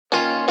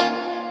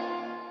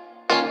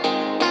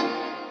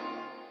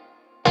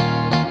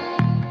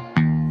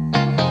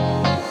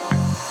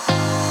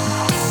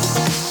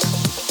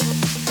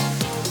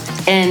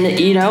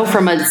And,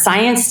 from a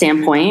science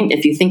standpoint,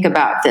 if you think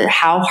about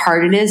how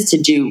hard it is to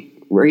do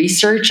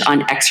research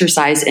on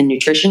exercise and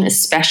nutrition,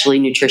 especially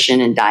nutrition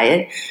and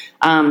diet,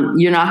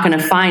 you're not going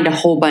to find a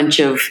whole bunch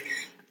of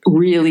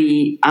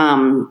really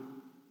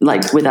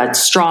with a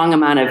strong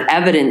amount of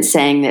evidence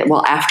saying that,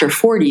 well, after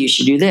 40, you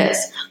should do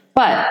this.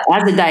 But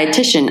as a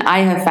dietitian, I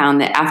have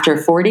found that after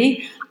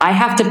 40, I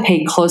have to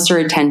pay closer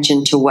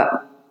attention to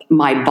what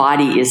my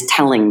body is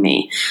telling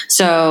me.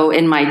 So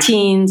in my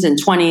teens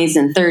and 20s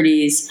and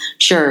 30s,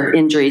 sure,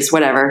 injuries,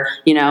 whatever,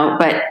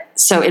 but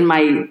so in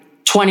my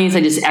 20s,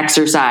 I just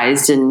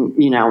exercised and,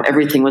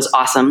 everything was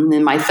awesome.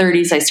 In my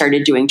 30s, I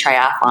started doing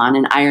triathlon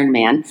and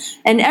Ironman,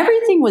 and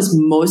everything was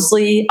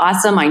mostly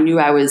awesome. I knew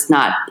I was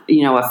not,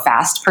 a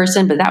fast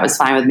person, but that was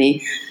fine with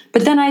me.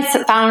 But then I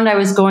found I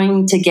was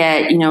going to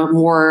get,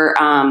 more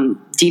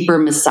deeper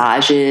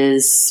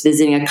massages,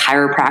 visiting a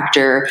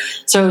chiropractor.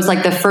 So it was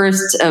like the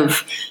first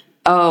of,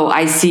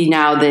 I see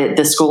now that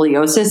the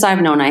scoliosis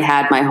I've known I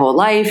had my whole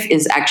life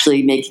is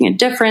actually making a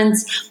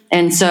difference.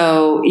 And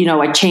so,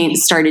 I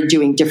started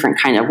doing different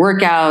kind of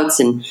workouts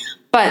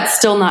but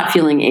still not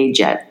feeling age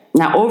yet.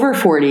 Now, over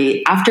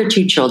 40, after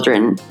 2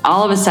 children,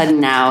 all of a sudden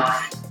now,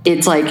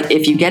 it's like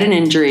if you get an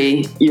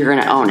injury, you're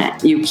going to own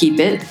it. You keep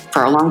it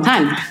for a long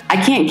time. I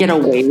can't get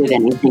away with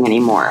anything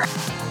anymore.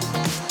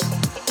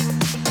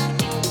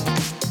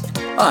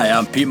 Hi,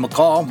 I'm Pete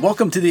McCall.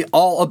 Welcome to the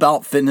All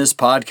About Fitness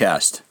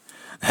podcast.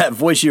 That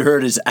voice you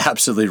heard is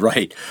absolutely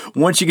right.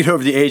 Once you get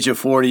over the age of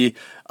 40,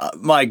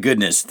 my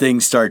goodness,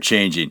 things start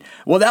changing.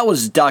 Well, that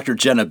was Dr.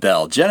 Jenna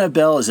Bell. Jenna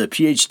Bell is a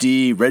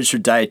PhD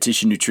registered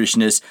dietitian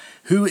nutritionist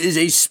who is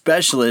a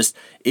specialist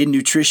in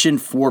nutrition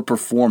for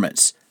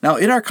performance. Now,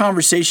 in our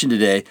conversation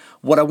today,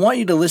 what I want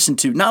you to listen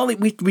to, not only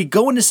we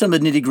go into some of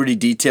the nitty-gritty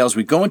details,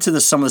 we go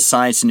into some of the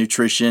science of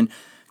nutrition,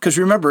 because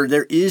remember,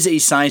 there is a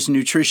science of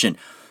nutrition.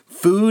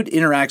 Food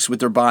interacts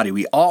with their body.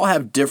 We all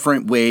have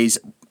different ways.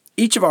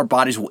 Each of our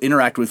bodies will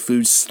interact with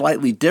food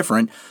slightly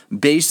different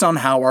based on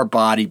how our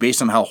body,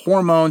 based on how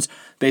hormones,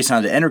 based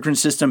on the endocrine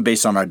system,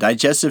 based on our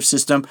digestive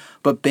system,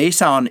 but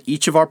based on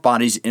each of our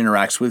bodies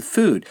interacts with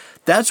food.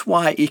 That's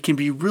why it can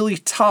be really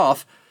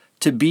tough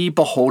to be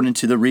beholden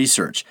to the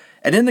research.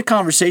 And in the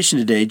conversation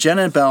today,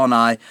 Jenna Bell and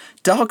I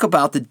talk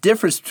about the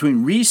difference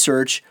between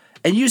research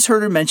and you just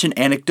heard her mention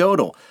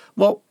anecdotal.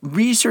 Well,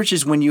 research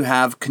is when you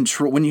have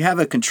control, when you have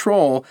a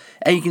control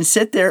and you can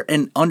sit there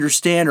and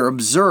understand or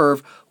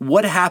observe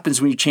what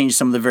happens when you change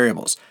some of the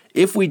variables.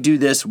 If we do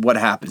this, what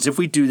happens? If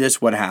we do this,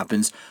 what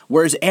happens?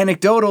 Whereas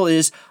anecdotal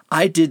is,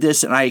 I did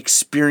this and I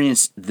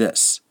experienced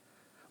this.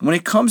 When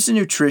it comes to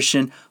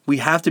nutrition, we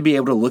have to be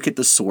able to look at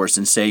the source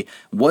and say,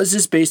 was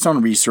this based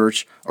on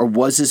research or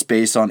was this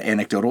based on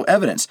anecdotal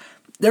evidence?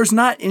 There's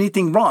not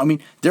anything wrong. I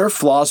mean, there are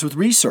flaws with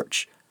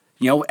research.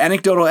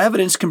 Anecdotal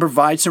evidence can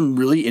provide some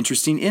really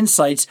interesting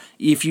insights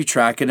if you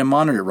track it and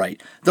monitor it right.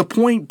 The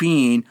point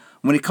being,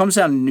 when it comes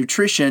down to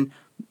nutrition,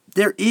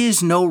 there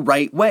is no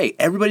right way.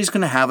 Everybody's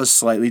going to have a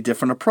slightly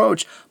different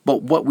approach,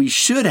 but what we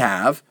should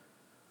have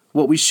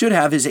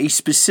is a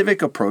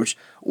specific approach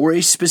or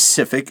a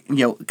specific,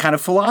 kind of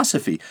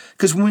philosophy.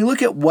 Because when we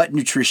look at what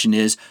nutrition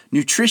is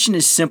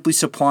simply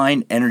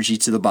supplying energy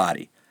to the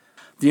body.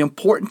 The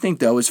important thing,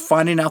 though, is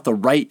finding out the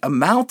right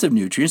amount of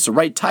nutrients, the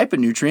right type of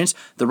nutrients,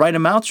 the right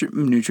amount of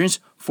nutrients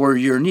for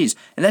your needs.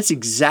 And that's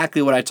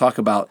exactly what I talk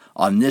about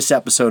on this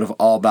episode of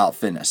All About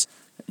Fitness.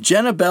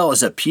 Jenna Bell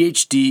is a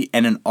PhD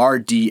and an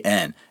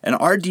RDN. An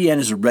RDN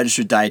is a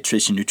registered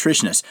dietitian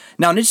nutritionist.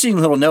 Now, an interesting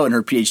little note in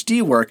her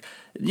PhD work,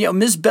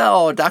 Ms.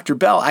 Bell, Dr.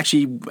 Bell,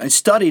 actually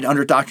studied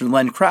under Dr.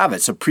 Len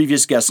Kravitz, a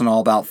previous guest on All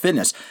About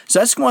Fitness. So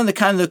that's one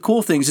of the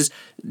cool things is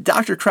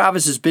Dr.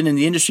 Kravitz has been in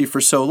the industry for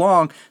so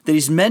long that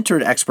he's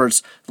mentored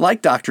experts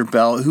like Dr.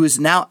 Bell, who is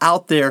now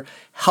out there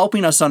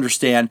helping us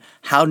understand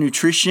how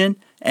nutrition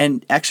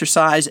and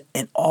exercise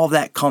and all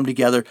that come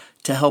together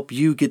to help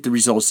you get the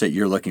results that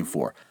you're looking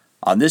for.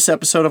 On this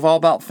episode of All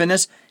About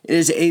Fitness, it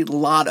is a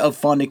lot of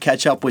fun to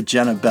catch up with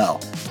Jenna Bell,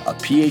 a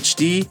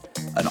PhD,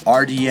 an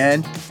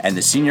RDN, and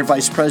the Senior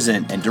Vice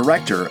President and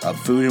Director of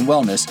Food and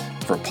Wellness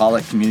for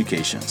Pollock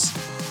Communications.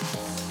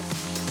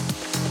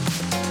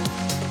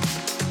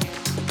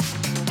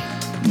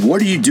 What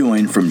are you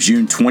doing from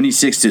June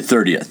 26th to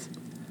 30th?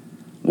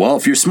 Well,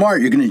 if you're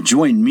smart, you're going to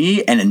join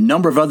me and a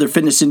number of other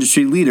fitness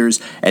industry leaders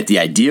at the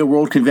Idea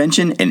World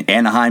Convention in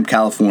Anaheim,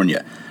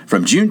 California.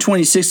 From June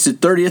 26th to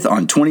 30th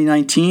on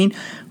 2019,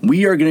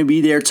 we are going to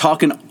be there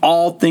talking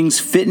all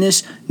things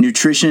fitness,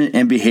 nutrition,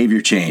 and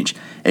behavior change.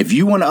 If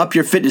you want to up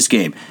your fitness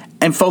game,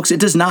 and folks, it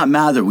does not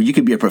matter. You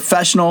could be a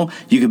professional,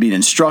 you could be an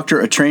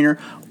instructor, a trainer,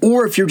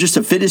 or if you're just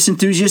a fitness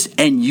enthusiast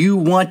and you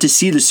want to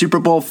see the Super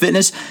Bowl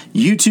fitness,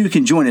 you too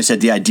can join us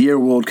at the Idea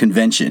World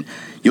Convention.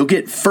 You'll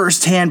get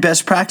firsthand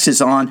best practices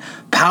on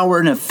power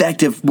and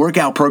effective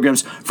workout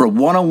programs for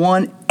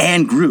one-on-one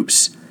and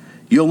groups.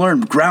 You'll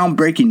learn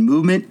groundbreaking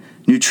movement,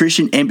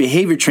 nutrition, and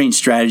behavior training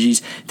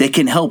strategies that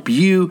can help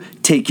you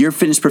take your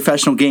fitness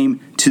professional game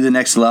to the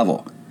next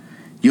level.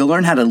 You'll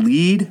learn how to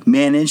lead,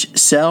 manage,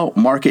 sell,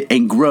 market,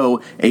 and grow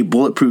a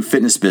bulletproof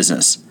fitness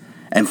business.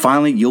 And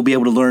finally, you'll be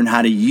able to learn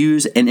how to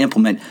use and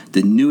implement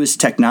the newest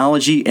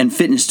technology and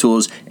fitness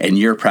tools in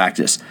your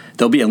practice.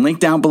 There'll be a link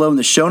down below in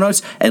the show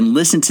notes, and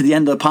listen to the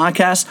end of the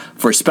podcast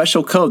for a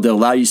special code that will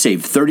allow you to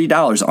save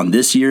 $30 on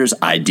this year's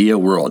Idea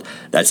World.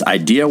 That's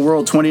Idea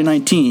World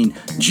 2019,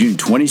 June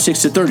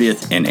 26th to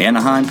 30th in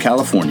Anaheim,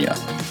 California.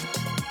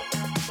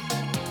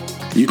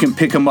 You can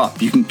pick them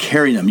up, you can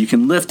carry them, you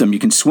can lift them, you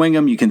can swing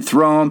them, you can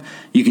throw them,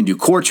 you can do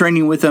core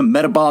training with them,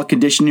 metabolic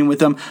conditioning with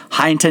them,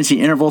 high intensity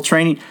interval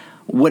training.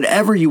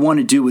 Whatever you want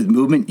to do with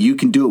movement, you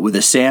can do it with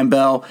a sand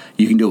bell,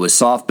 you can do it with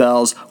soft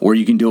bells, or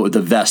you can do it with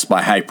the vest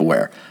by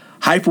Hyperwear.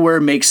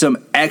 Hyperwear makes some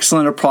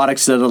excellent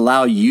products that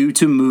allow you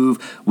to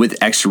move with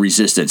extra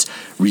resistance.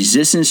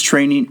 Resistance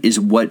training is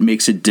what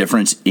makes a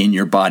difference in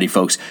your body,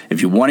 folks.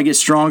 If you want to get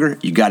stronger,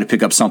 you got to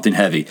pick up something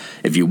heavy.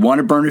 If you want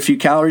to burn a few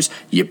calories,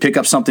 you pick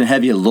up something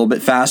heavy a little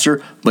bit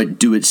faster, but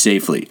do it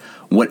safely.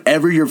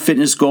 Whatever your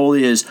fitness goal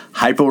is,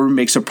 Hyperwear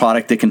makes a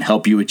product that can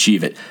help you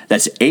achieve it.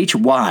 That's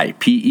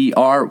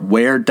HYPER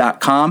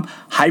wear.com.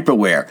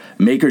 Hyperwear,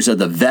 makers of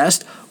the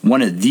vest,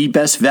 one of the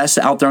best vests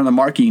out there on the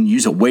market. You can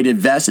use a weighted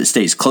vest that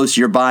stays close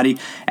to your body,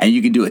 and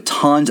you can do a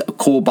tons of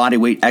cool body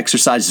weight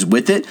exercises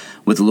with it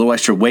with a little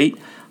extra weight.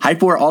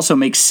 Hyperwear also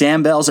makes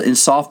sand bells and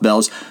soft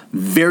bells,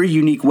 very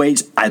unique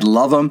weights. I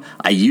love them.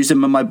 I use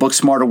them in my book,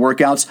 Smarter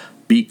Workouts,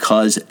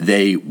 because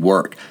they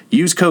work.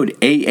 Use code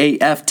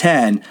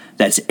AAF10,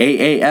 that's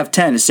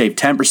AAF10, to save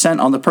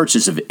 10% on the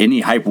purchase of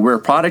any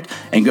Hyperwear product,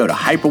 and go to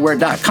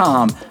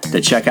hyperwear.com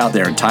to check out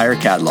their entire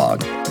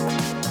catalog.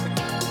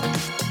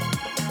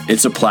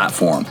 It's a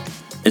platform.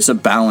 It's a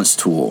balance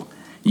tool.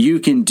 You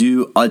can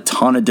do a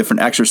ton of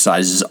different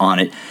exercises on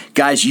it.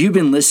 Guys, you've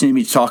been listening to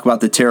me talk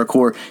about the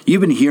TerraCore.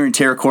 You've been hearing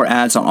TerraCore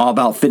ads on All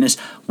About Fitness.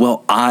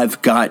 Well,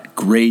 I've got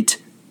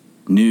great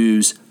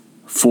news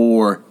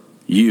for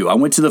you. I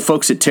went to the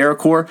folks at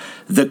TerraCore.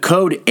 The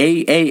code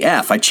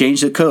AAF, I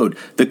changed the code.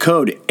 The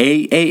code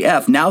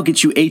AAF now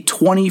gets you a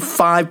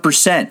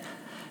 25%.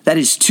 That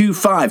is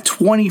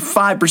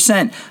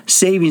 25%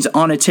 savings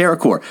on a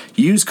TerraCore.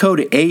 Use code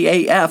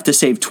AAF to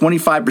save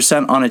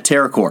 25% on a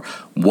TerraCore.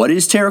 What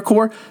is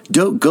TerraCore?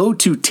 Go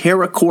to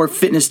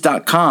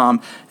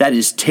TerraCoreFitness.com. That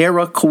is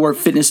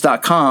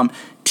TerraCoreFitness.com.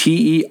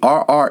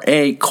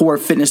 TERRA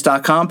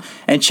corefitness.com,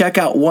 and check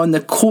out one of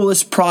the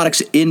coolest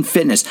products in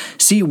fitness.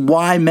 See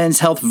why Men's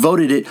Health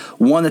voted it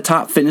one of the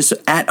top fitness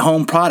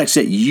at-home products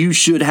that you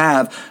should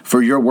have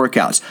for your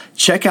workouts.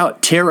 Check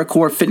out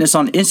TerraCore Fitness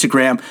on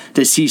Instagram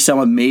to see some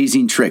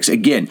amazing tricks.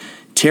 Again,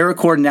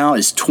 TerraCore now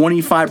is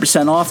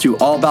 25% off through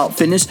All About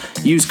Fitness.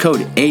 Use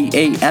code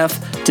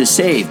AAF to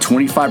save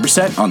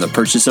 25% on the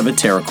purchase of a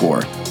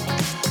TerraCore.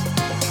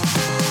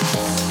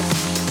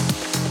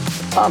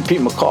 I'm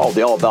Pete McCall,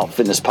 the All About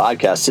Fitness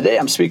podcast. Today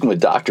I'm speaking with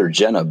Dr.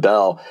 Jenna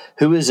Bell,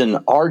 who is an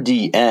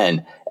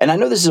RDN. And I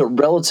know this is a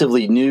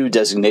relatively new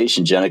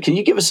designation, Jenna. Can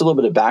you give us a little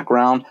bit of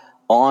background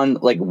on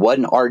what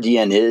an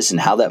RDN is and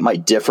how that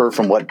might differ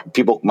from what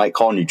people might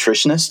call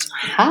nutritionist?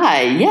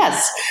 Hi,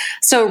 yes.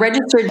 So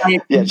registered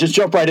dietitian. Yeah, just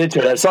jump right into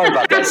it. I'm sorry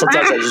about that.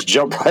 Sometimes I just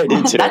jump right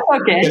into it. That's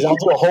okay. Because I'll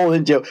do a whole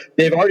intro.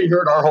 They've already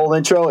heard our whole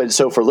intro. And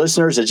so for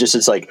listeners,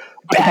 it's like,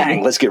 bang,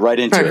 okay. Let's get right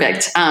into it.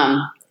 Perfect.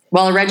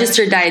 Well, a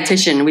registered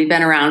dietitian, we've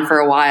been around for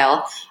a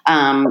while.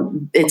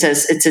 It's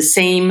a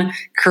same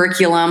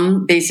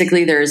curriculum.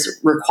 Basically,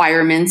 there's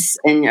requirements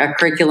in a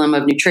curriculum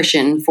of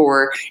nutrition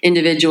for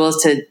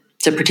individuals to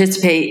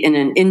participate in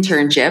an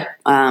internship,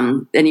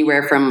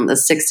 anywhere from a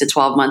 6 to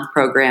 12 month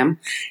program,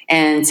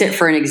 and sit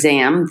for an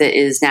exam that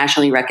is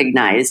nationally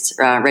recognized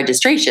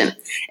registration.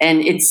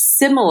 And it's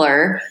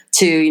similar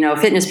to,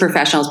 fitness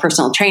professionals,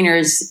 personal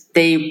trainers.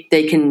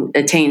 They can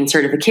attain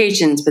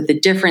certifications, but the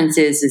difference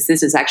is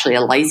this is actually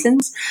a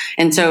license.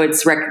 And so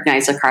it's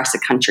recognized across the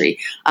country.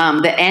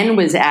 The N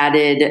was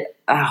added,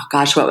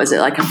 what was it?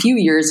 Like a few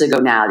years ago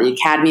now. The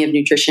Academy of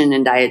Nutrition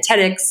and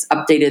Dietetics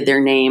updated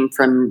their name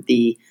from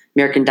the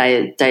American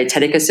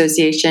Dietetic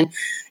Association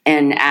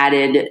and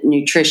added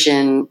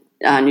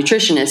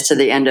nutritionist to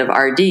the end of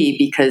RD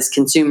because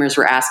consumers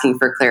were asking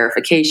for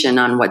clarification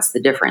on what's the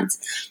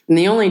difference. And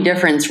the only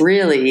difference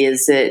really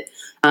is that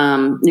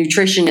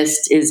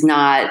nutritionist is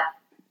not,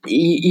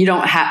 you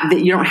don't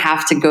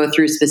have to go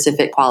through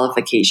specific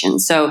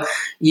qualifications. So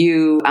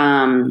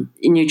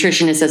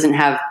nutritionist doesn't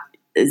have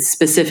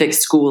specific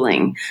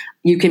schooling.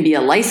 You can be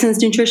a licensed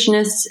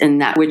nutritionist, in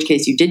that which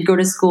case you did go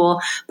to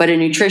school, but a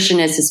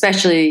nutritionist,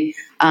 especially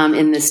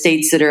in the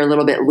states that are a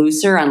little bit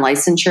looser on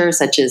licensure,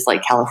 such as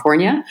like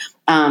California,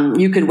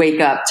 you could wake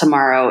up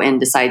tomorrow and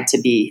decide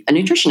to be a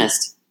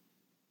nutritionist.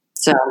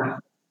 So.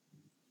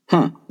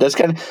 That's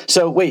kind of,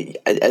 so wait,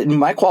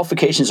 my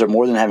qualifications are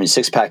more than having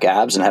 6-pack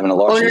abs and having a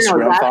large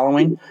Instagram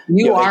following.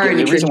 You are a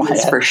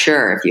nutritionist for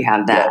sure if you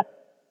have that.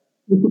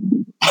 Yeah.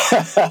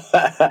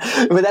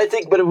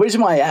 But the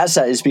reason why I ask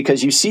that is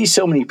because you see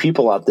so many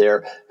people out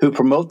there who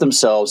promote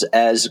themselves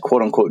as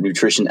quote unquote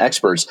nutrition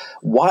experts.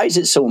 Why is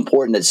it so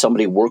important that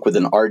somebody work with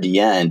an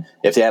RDN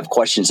if they have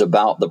questions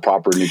about the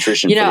proper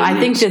nutrition? I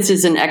think this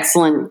is an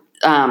excellent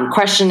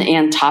question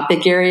and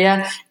topic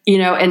area.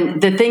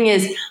 And the thing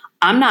is,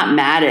 I'm not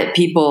mad at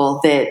people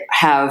that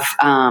have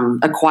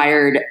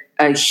acquired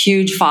a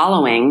huge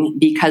following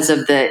because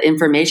of the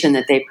information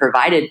that they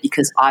provided,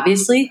 because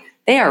obviously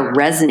they are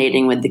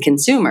resonating with the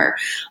consumer.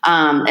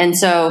 And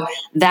so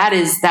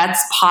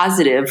that's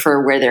positive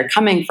for where they're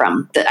coming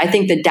from. I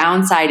think the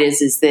downside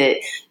is that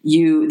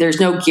there's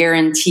no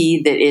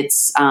guarantee that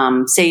it's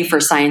safe or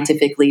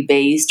scientifically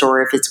based,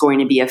 or if it's going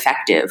to be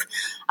effective.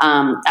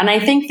 And I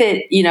think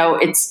that,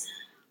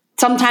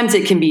 sometimes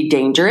it can be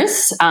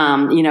dangerous,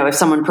 if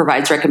someone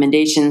provides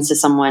recommendations to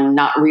someone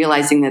not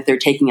realizing that they're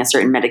taking a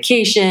certain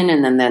medication,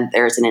 and then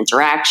there's an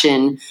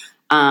interaction,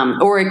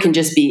 or it can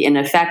just be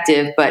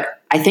ineffective. But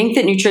I think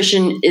that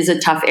nutrition is a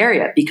tough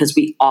area because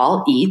we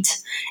all eat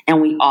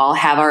and we all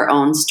have our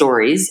own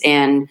stories.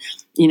 And,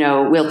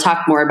 we'll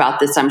talk more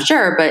about this, I'm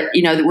sure, but,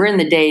 we're in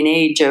the day and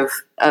age of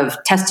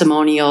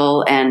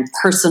testimonial and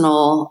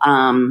personal,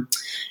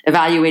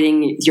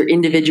 evaluating your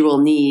individual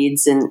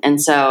needs.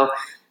 And so,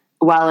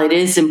 while it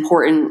is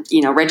important,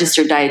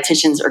 registered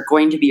dietitians are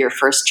going to be your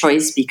first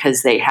choice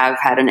because they have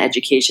had an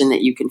education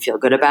that you can feel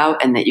good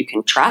about and that you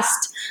can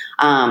trust.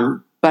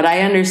 But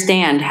I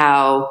understand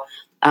how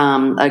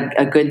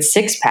a good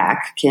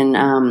six-pack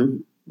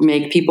can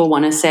make people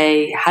want to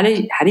say, how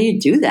do you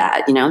do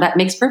that? That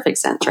makes perfect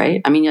sense,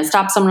 right? I mean, you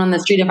stop someone on the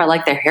street if I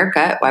like their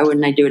haircut. Why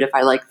wouldn't I do it if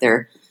I like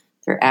their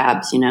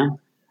abs?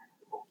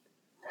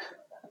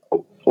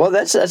 Well,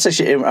 that's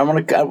actually, I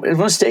want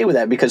to stay with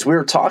that because we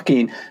were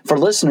talking for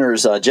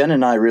listeners. Jen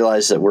and I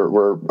realized that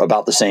we're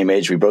about the same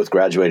age. We both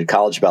graduated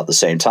college about the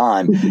same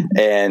time,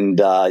 and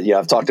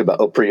I've talked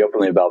about pretty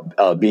openly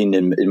about being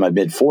in my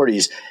mid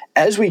 40s.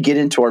 As we get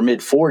into our mid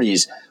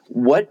 40s,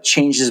 what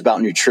changes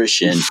about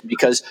nutrition?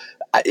 Because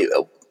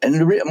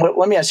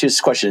let me ask you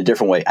this question a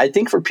different way. I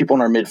think for people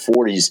in our mid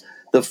 40s,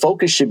 the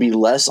focus should be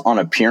less on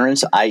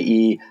appearance,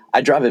 i.e., I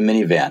drive a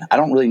minivan. I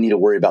don't really need to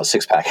worry about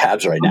six-pack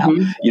abs right now.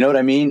 Mm-hmm. You know what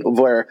I mean?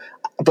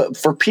 But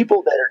for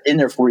people that are in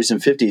their 40s and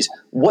 50s,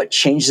 what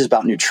changes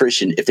about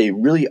nutrition if they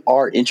really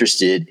are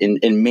interested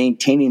in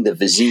maintaining the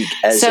physique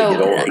as they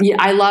get older? Yeah,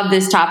 I love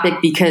this topic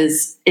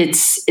because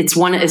it's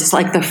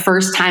like the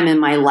first time in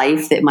my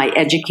life that my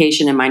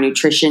education and my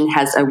nutrition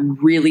has a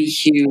really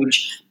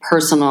huge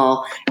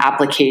personal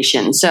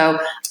application. So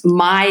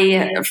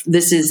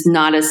this is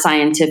not as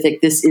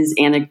scientific. This is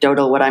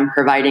anecdotal, what I'm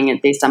providing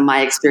it based on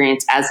my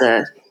experience as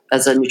a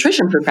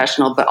nutrition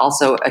professional, but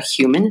also a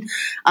human.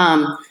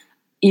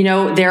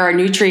 There are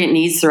nutrient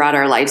needs throughout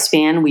our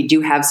lifespan. We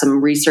do have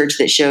some research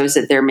that shows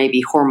that there may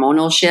be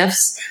hormonal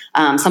shifts.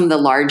 Some of the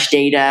large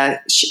data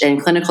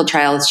and clinical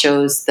trials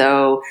shows,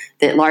 though,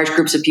 that large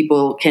groups of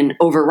people can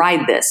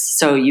override this.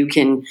 So you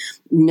can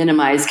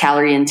minimize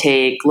calorie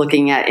intake,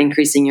 looking at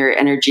increasing your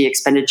energy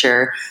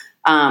expenditure.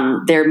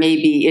 There may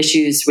be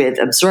issues with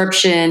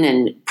absorption,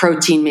 and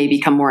protein may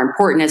become more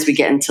important as we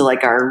get into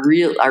like our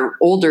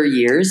older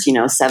years,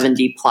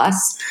 70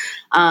 plus.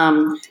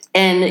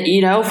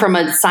 From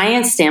a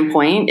science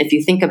standpoint, if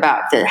you think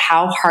about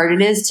how hard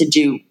it is to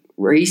do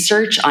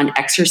research on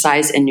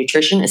exercise and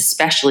nutrition,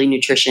 especially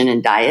nutrition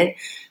and diet,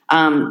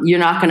 you're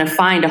not going to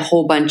find a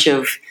whole bunch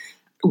of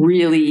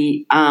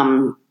really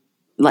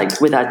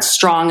with a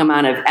strong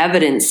amount of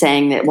evidence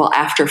saying that, well,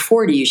 after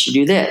 40, you should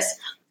do this.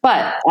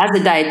 But as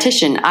a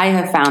dietitian, I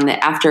have found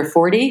that after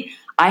 40,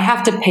 I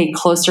have to pay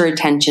closer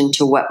attention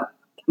to what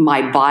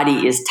my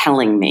body is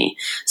telling me.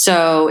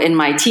 So in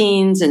my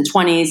teens and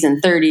 20s and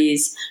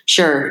 30s,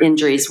 sure,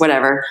 injuries,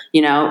 whatever,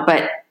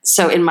 but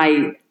so in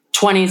my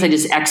 20s, I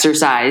just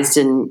exercised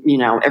and,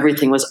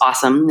 everything was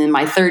awesome. In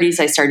my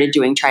 30s, I started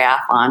doing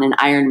triathlon and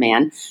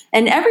Ironman,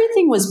 and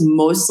everything was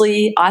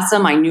mostly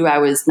awesome. I knew I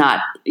was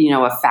not,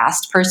 a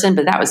fast person,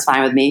 but that was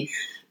fine with me.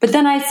 But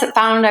then I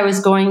found I was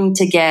going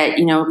to get,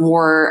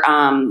 more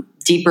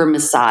deeper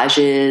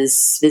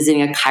massages,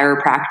 visiting a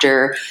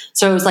chiropractor.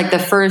 So it was like the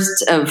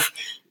first of,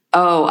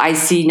 I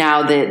see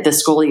now that the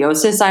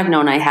scoliosis I've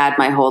known I had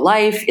my whole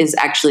life is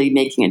actually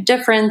making a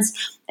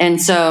difference.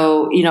 And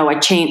so, I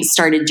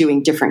started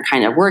doing different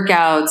kind of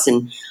workouts,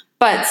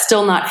 but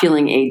still not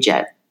feeling age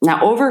yet.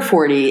 Now, over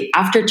 40,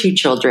 after 2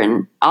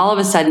 children, all of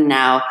a sudden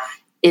now,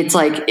 it's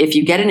like if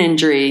you get an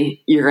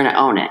injury, you're going to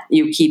own it.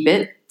 You keep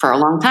it for a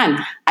long time.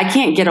 I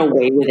can't get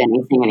away with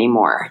anything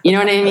anymore. You know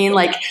what I mean?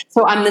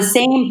 So I'm the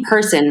same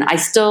person. I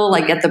still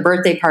at the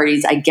birthday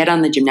parties, I get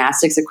on the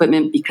gymnastics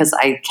equipment because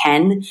I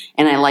can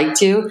and I like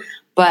to,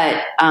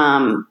 but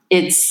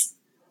it's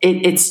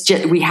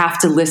just, we have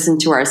to listen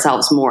to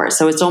ourselves more.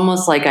 So it's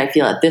almost like I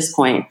feel at this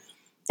point,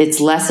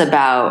 it's less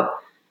about,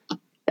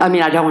 I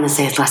don't want to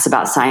say it's less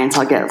about science.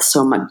 I'll get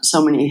so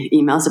many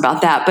emails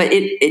about that, but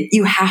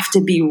you have to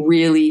be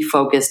really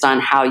focused on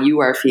how you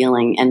are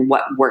feeling and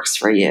what works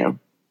for you.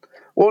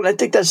 Well, I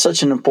think that's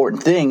such an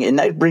important thing. And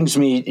that brings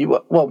me,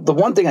 well, the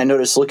one thing I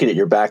noticed looking at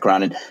your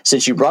background, and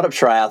since you brought up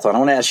triathlon, I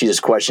want to ask you this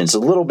question. It's a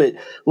little bit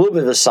of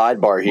a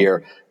sidebar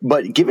here,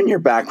 but given your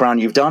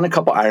background, you've done a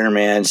couple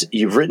Ironmans,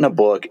 you've written a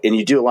book, and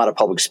you do a lot of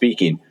public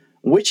speaking.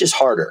 Which is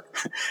harder,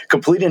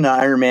 completing an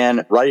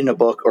Ironman, writing a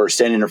book, or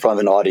standing in front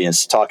of an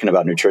audience talking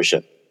about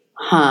nutrition?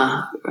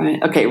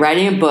 Right. Okay.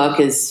 Writing a book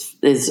is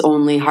is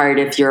only hard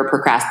if you're a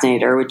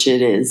procrastinator, which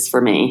it is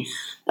for me.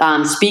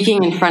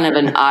 Speaking in front of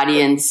an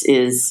audience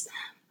is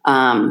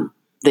the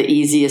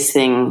easiest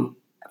thing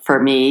for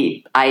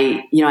me.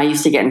 I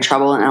used to get in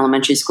trouble in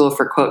elementary school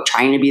for, quote,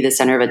 trying to be the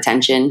center of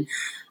attention.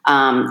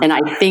 And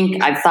I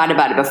think I've thought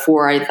about it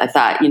before. I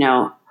thought,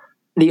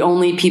 the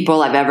only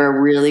people I've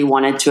ever really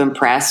wanted to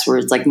impress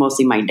were like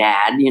mostly my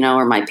dad,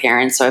 or my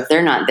parents. So if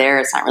they're not there,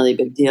 it's not really a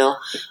big deal.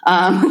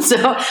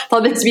 So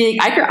public speaking,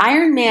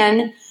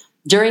 Ironman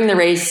during the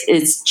race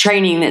is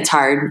training that's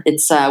hard.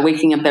 It's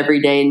waking up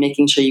every day and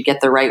making sure you get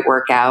the right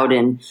workout.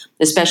 And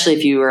especially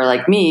if you are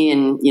like me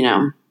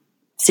and,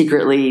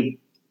 secretly,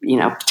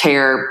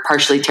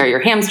 partially tear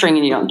your hamstring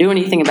and you don't do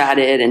anything about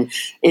it. And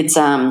it's,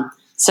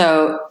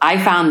 so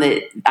I found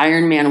that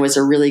Ironman was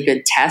a really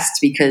good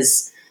test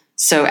because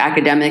so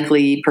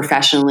academically,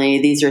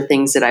 professionally, these are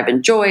things that I've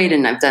enjoyed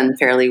and I've done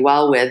fairly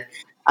well with.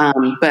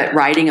 But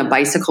riding a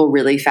bicycle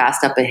really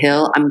fast up a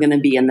hill, I'm going to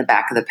be in the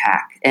back of the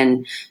pack.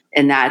 And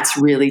that's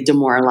really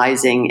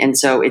demoralizing. And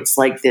so it's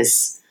like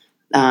this,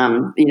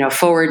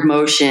 forward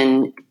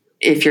motion.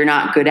 If you're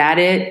not good at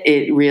it,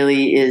 it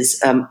really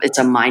is, it's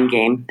a mind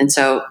game. And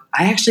so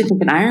I actually think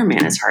an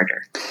Ironman is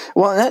harder.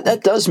 Well,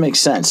 that does make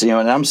sense. And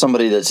I'm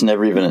somebody that's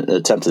never even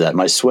attempted that.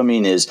 My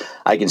swimming is,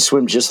 I can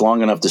swim just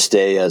long enough to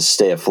stay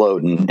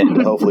afloat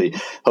and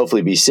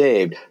hopefully be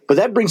saved. But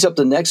that brings up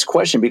the next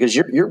question, because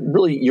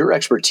your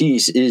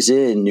expertise is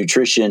in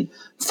nutrition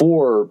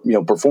for,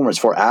 performance,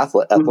 for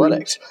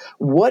athletics.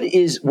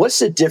 Mm-hmm. What's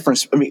the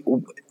difference? I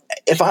mean,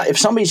 if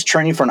somebody's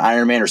training for an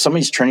Ironman or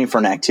somebody's training for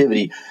an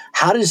activity,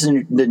 how does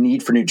the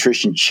need for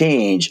nutrition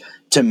change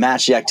to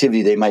match the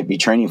activity they might be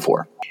training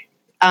for?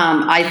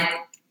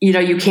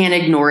 You can't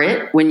ignore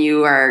it when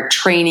you are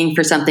training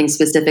for something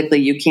specifically.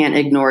 You can't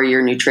ignore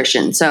your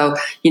nutrition. So,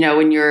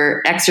 when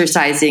you're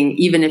exercising,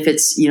 even if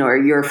it's,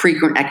 you're a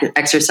frequent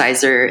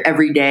exerciser,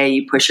 every day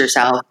you push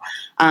yourself,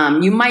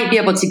 you might be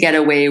able to get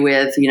away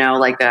with,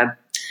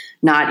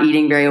 not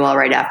eating very well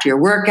right after your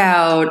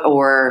workout,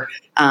 or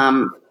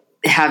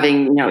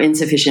having,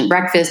 insufficient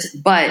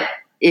breakfast. But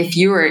if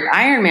you are at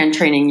Ironman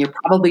training, you're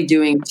probably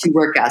doing 2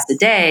 workouts a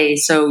day.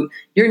 So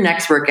your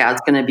next workout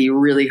is going to be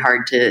really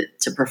hard to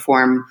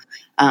perform,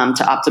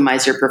 to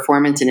optimize your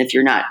performance. And if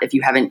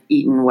you haven't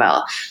eaten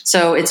well,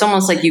 so it's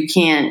almost like you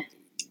can't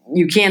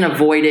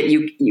avoid it.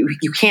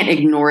 You can't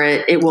ignore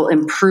it. It will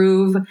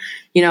improve.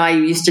 I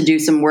used to do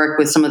some work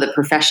with some of the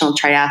professional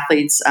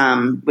triathletes,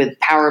 with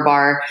Power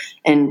Bar,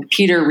 and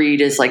Peter Reed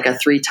is like a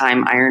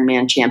 3-time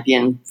Ironman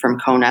champion from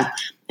Kona.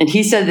 And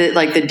he said that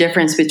like the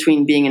difference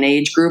between being an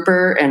age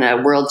grouper and a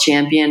world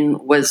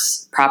champion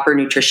was proper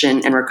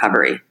nutrition and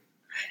recovery.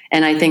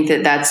 And I think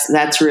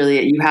that's really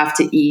it. You have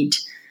to eat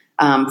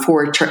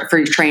for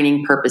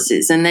training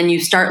purposes. And then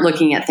you start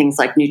looking at things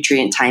like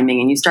nutrient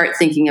timing, and you start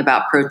thinking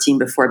about protein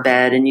before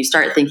bed, and you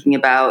start thinking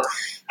about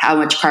how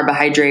much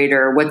carbohydrate,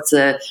 or what's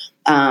the,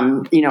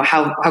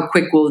 how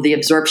quick will the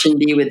absorption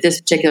be with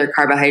this particular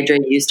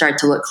carbohydrate. You start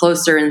to look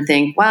closer and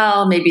think,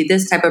 well, maybe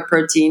this type of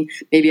protein,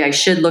 maybe I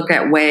should look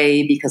at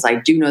whey because I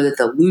do know that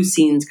the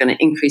leucine is going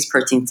to increase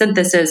protein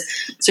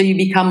synthesis. So you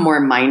become more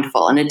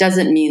mindful. And it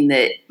doesn't mean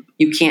that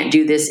you can't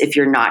do this if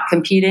you're not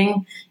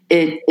competing.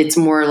 It's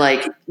more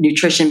like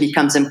nutrition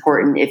becomes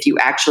important if you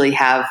actually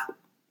have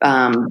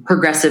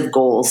progressive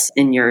goals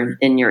in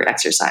your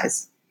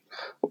exercise.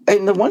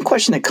 And the one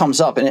question that comes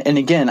up, and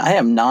again, I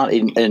am not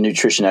a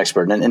nutrition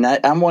expert, and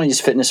I'm one of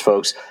these fitness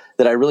folks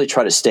that I really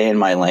try to stay in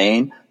my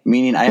lane,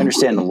 meaning I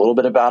understand a little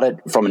bit about it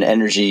from an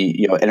energy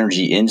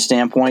in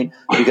standpoint,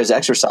 because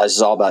exercise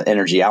is all about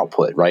energy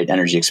output, right?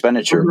 Energy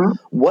expenditure. Mm-hmm.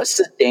 What's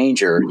the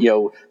danger?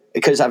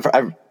 Because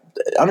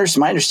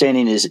my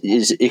understanding is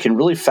it can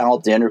really foul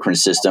up the endocrine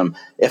system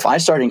if I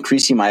start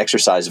increasing my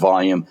exercise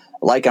volume,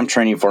 like I'm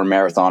training for a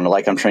marathon or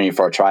like I'm training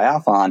for a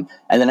triathlon,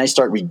 and then I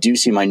start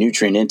reducing my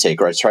nutrient intake,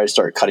 or I try to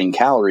start cutting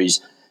calories.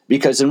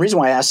 Because the reason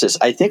why I ask this,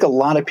 I think a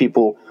lot of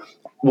people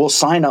will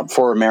sign up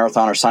for a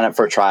marathon or sign up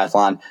for a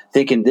triathlon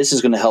thinking this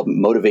is going to help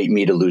motivate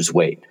me to lose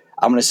weight.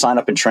 I'm going to sign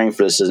up and train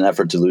for this as an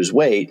effort to lose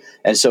weight.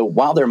 And so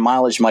while their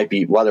mileage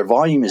while their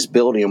volume is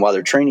building, and while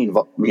their training,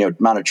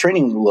 amount of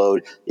training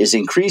load is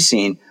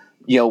increasing,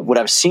 what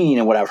I've seen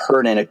and what I've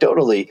heard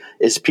anecdotally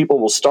is people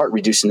will start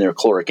reducing their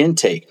caloric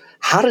intake.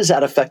 How does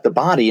that affect the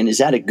body, and is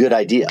that a good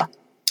idea?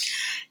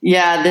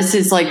 Yeah, this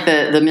is like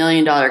the $1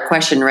 million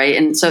question, right?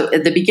 And so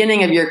at the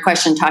beginning of your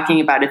question, talking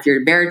about if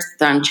you're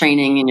marathon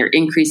training and you're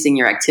increasing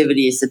your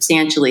activity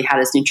substantially, how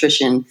does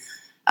nutrition,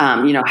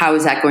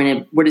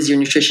 what does your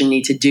nutrition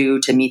need to do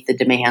to meet the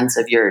demands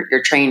of your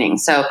training?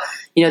 So,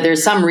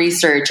 there's some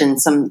research, and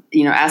some,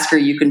 Asker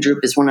Eukendrup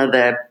is one of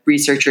the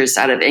researchers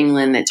out of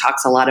England that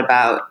talks a lot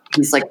about,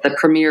 he's like the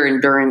premier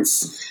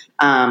endurance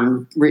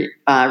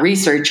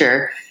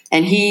researcher.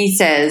 And he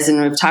says,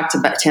 and we've talked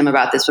to him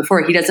about this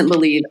before, he doesn't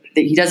believe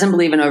in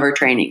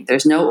overtraining.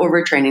 There's no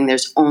overtraining.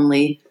 There's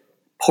only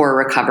poor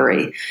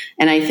recovery.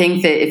 And I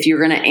think that if you're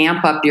going to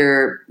amp up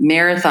your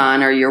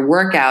marathon or your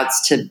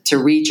workouts to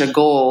reach a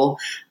goal,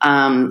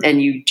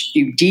 and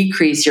you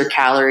decrease your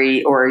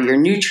calorie or your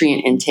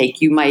nutrient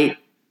intake, you might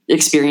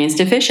experience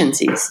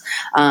deficiencies.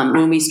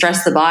 When we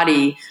stress the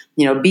body,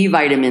 B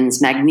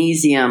vitamins,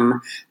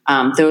 magnesium,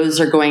 those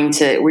are going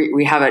to,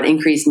 we have an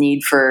increased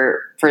need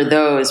for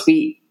those.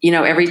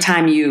 Every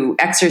time you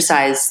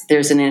exercise,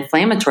 there's an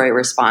inflammatory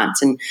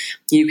response, and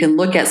you can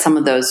look at some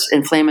of those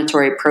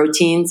inflammatory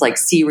proteins like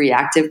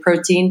C-reactive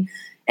protein.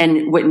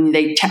 And when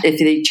if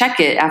they check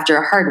it after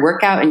a hard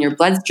workout in your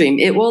bloodstream,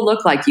 it will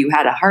look like you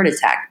had a heart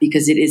attack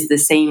because it is the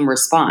same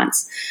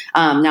response.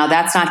 Now,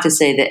 that's not to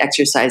say that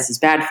exercise is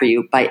bad for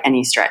you by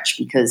any stretch,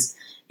 because,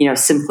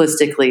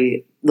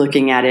 simplistically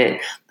looking at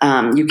it,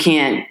 you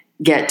can't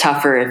get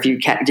tougher if you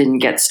didn't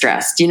get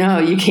stressed.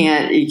 You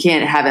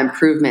can't have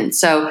improvement.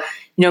 So,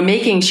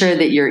 making sure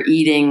that you're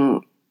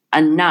eating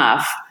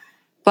enough.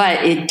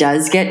 But it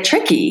does get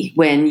tricky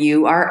when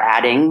you are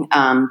adding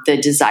the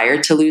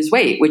desire to lose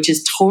weight, which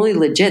is totally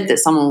legit that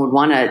someone would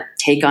want to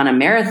take on a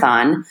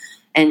marathon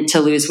and to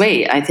lose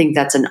weight. I think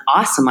that's an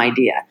awesome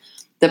idea.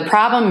 The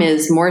problem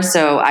is more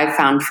so I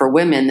found for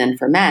women than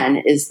for men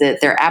is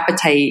that their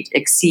appetite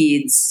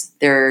exceeds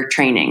their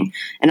training.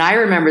 And I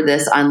remember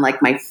this on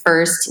like my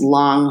first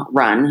long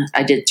run.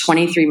 I did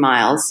 23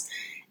 miles.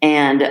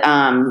 And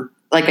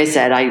like I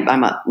said,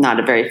 I'm not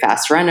a very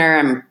fast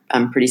runner.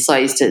 I'm pretty slow. I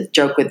used to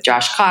joke with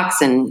Josh Cox,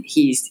 and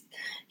he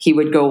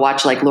would go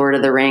watch like Lord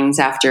of the Rings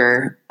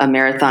after a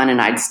marathon, and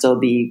I'd still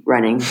be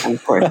running,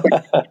 of course.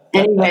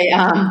 Anyway,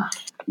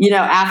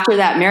 after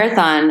that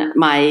marathon,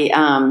 my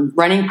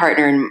running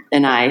partner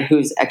and I,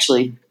 who's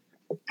actually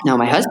now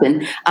my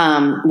husband,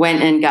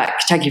 went and got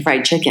Kentucky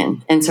Fried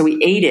Chicken. And so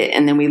we ate it,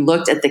 and then we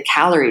looked at the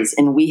calories,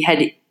 and we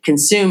had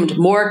consumed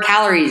more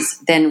calories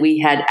than we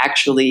had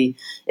actually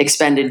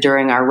expended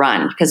during our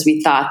run because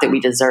we thought that we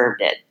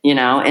deserved it,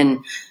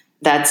 and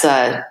that's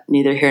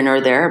neither here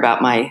nor there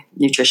about my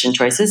nutrition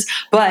choices.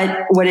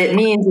 But what it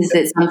means is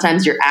that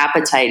sometimes your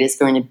appetite is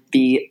going to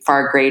be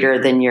far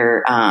greater than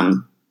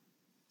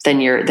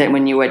than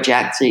when you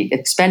actually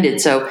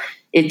expended. So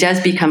it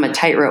does become a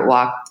tightrope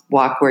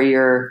walk where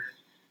you're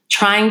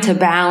trying to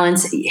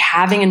balance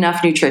having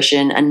enough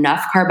nutrition,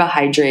 enough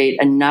carbohydrate,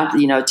 enough,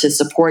 to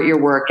support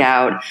your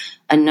workout,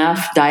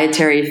 enough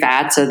dietary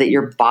fat so that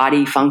your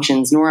body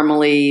functions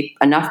normally,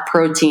 enough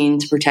protein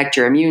to protect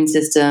your immune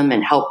system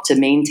and help to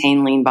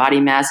maintain lean body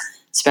mass,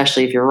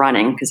 especially if you're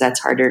running, because that's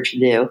harder to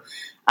do.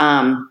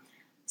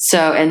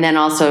 And then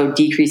also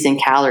decreasing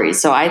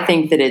calories. So I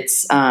think that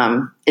it's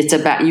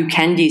about, you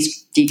can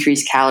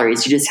decrease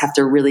calories. You just have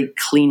to really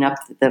clean up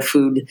the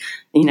food,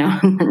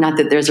 not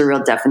that there's a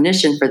real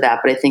definition for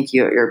that, but I think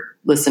your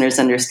listeners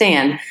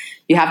understand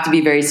you have to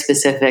be very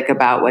specific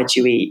about what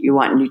you eat. You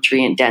want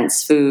nutrient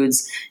dense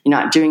foods. You're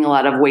not doing a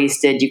lot of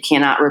wasted. You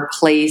cannot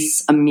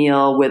replace a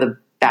meal with a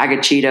bag of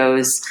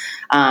Cheetos.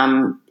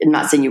 I'm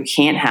not saying you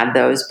can't have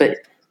those, but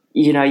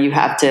you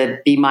have to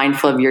be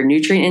mindful of your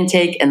nutrient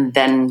intake, and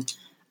then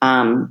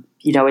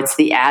it's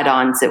the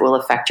add-ons that will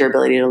affect your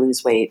ability to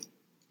lose weight.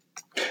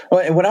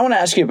 Well, and what I want to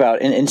ask you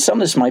about, and some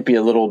of this might be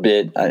a little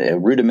bit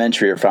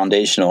rudimentary or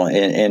foundational,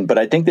 but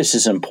I think this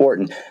is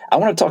important. I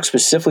want to talk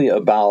specifically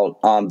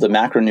about the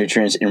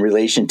macronutrients in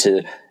relation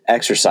to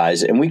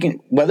exercise, and we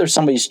can, whether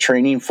somebody's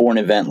training for an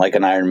event like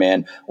an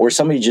Ironman, or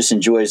somebody just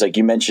enjoys, like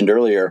you mentioned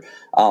earlier,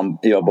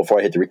 before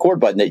I hit the record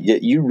button, that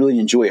you really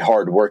enjoy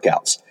hard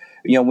workouts.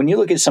 When you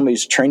look at somebody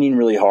who's training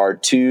really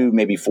hard, 2,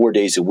 maybe 4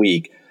 days a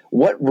week,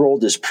 what role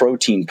does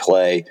protein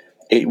play?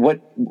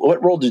 What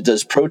role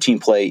does protein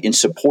play in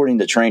supporting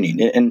the training?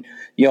 And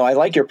I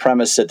like your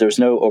premise that there's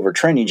no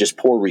overtraining, just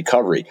poor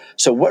recovery.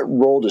 So what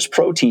role does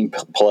protein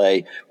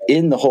play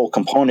in the whole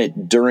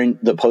component during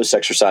the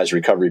post-exercise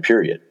recovery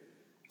period?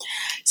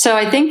 So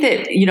I think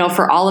that,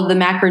 for all of the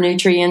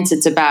macronutrients,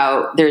 it's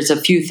about, there's a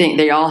few things,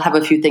 they all have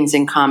a few things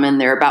in common.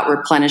 They're about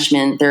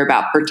replenishment, they're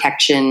about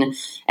protection,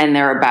 and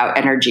they're about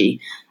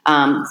energy.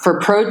 For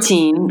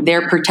protein,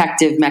 their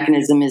protective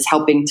mechanism is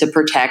helping to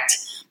protect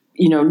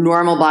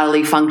normal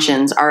bodily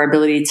functions, our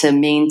ability to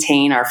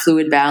maintain our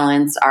fluid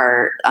balance,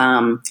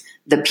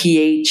 the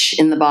pH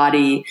in the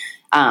body,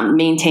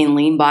 maintain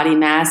lean body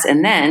mass,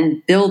 and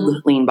then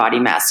build lean body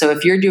mass. So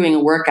if you're doing a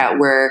workout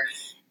where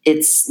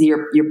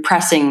you're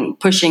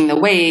pushing the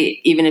weight,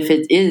 even if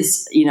it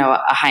is,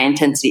 a high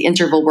intensity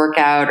interval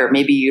workout, or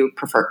maybe you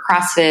prefer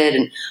CrossFit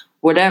and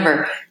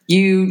whatever,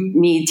 you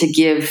need to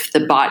give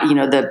the body,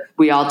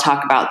 we all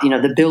talk about,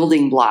 the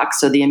building blocks.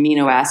 So the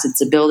amino acids,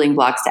 the building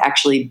blocks to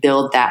actually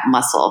build that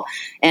muscle.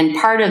 And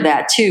part of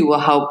that too will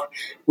help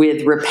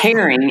with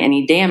repairing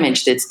any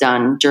damage that's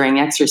done during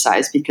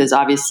exercise, because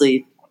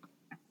obviously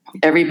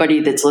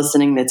everybody that's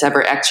listening that's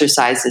ever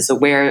exercised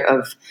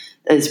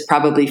is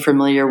probably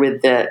familiar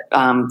with the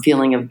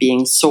feeling of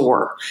being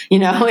sore,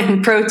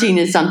 and protein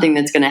is something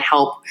that's going to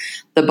help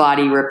the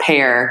body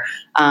repair.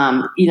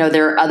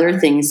 There are other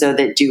things though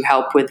that do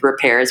help with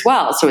repair as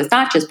well. So it's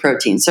not just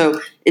protein. So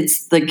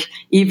it's like,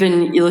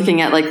 even you're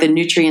looking at like the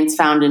nutrients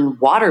found in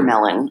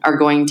watermelon are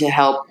going to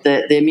help.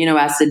 The amino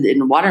acid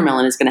in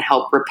watermelon is going to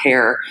help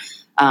repair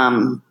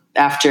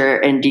after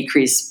and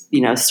decrease,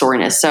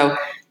 soreness. So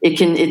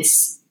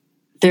it's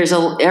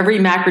every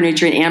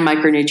macronutrient and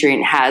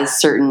micronutrient has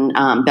certain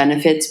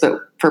benefits,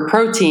 but for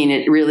protein,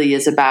 it really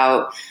is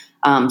about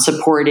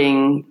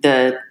supporting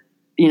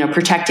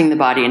protecting the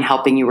body and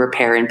helping you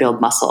repair and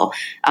build muscle.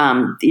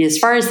 As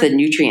far as the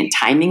nutrient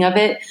timing of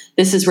it,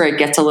 this is where it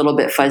gets a little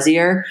bit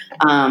fuzzier.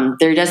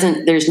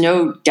 There's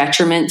no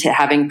detriment to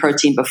having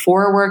protein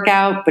before a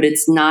workout, but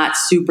it's not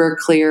super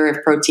clear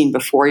if protein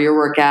before your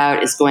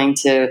workout is going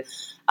to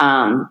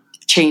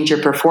change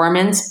your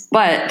performance.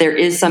 But there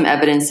is some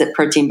evidence that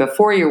protein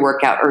before your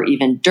workout or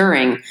even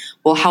during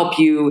will help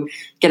you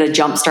get a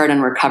jump start on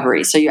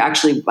recovery. So you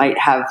actually might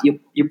have,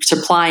 you're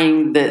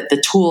supplying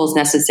the tools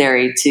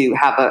necessary to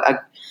have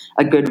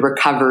a good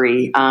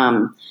recovery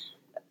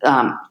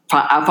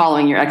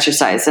following your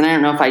exercise. And I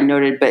don't know if I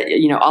noted, but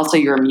also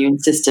your immune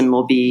system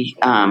will be,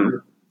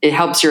 it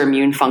helps your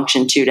immune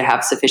function too, to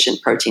have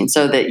sufficient protein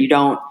so that you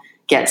don't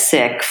get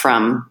sick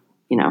from,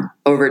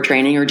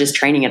 overtraining or just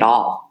training at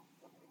all.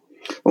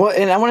 Well,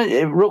 and I want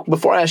to,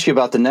 before I ask you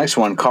about the next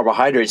one,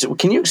 carbohydrates,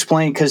 can you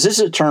explain, because this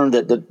is a term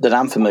that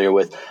I'm familiar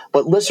with,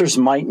 but listeners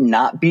might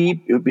not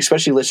be,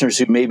 especially listeners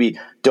who maybe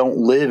don't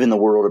live in the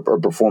world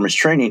of performance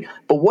training,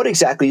 but what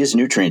exactly is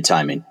nutrient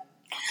timing?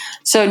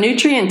 So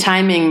nutrient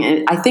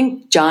timing, I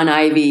think John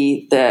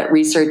Ivey, the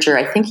researcher,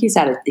 I think he's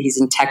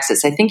in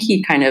Texas. I think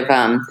he kind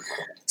of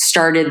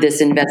started this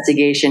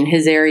investigation.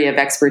 His area of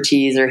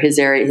expertise or his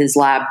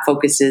lab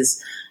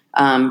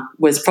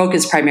was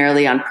focused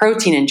primarily on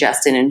protein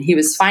ingestion, and he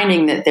was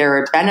finding that there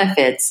are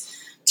benefits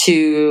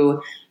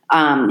to,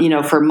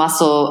 for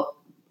muscle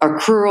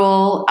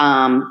accrual.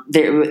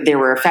 They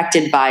were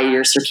affected by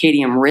your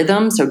circadian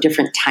rhythm, so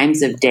different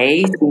times of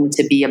day seem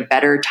to be a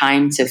better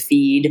time to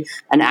feed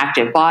an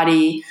active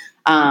body.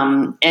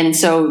 And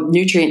so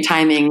nutrient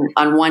timing,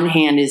 on one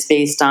hand, is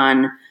based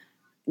on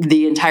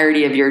the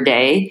entirety of your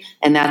day.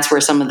 And that's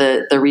where some of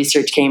the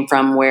research came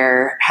from,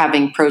 where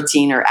having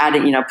protein or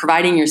adding,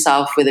 providing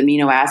yourself with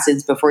amino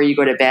acids before you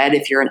go to bed,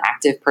 if you're an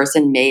active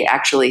person, may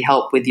actually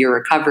help with your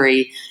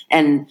recovery.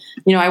 And,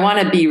 I want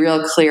to be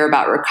real clear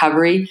about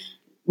recovery.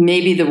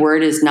 Maybe the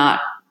word is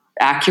not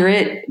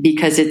accurate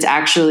because it's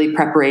actually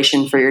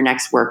preparation for your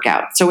next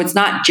workout. So it's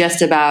not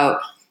just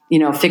about,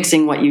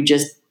 fixing what you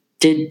just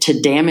did to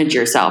damage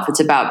yourself.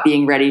 It's about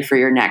being ready for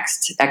your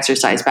next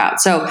exercise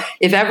bout. So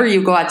if ever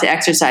you go out to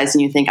exercise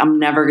and you think, I'm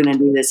never going to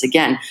do this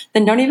again,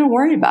 then don't even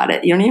worry about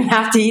it. You don't even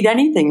have to eat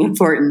anything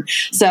important.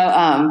 So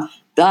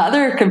the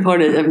other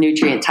component of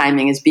nutrient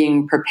timing is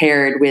being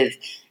prepared with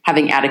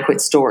having adequate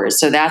stores.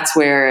 So that's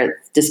where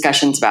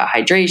discussions about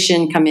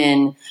hydration come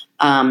in,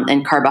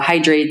 and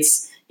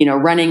carbohydrates,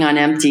 running on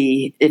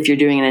empty, if you're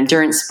doing an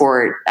endurance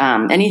sport,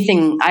 I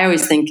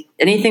always think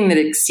anything that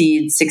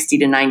exceeds 60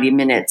 to 90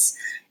 minutes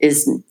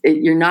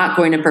you're not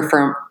going to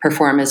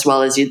perform as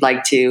well as you'd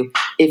like to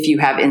if you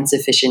have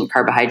insufficient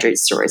carbohydrate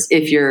stores.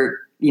 If you're,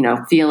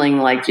 feeling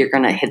like you're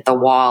going to hit the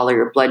wall or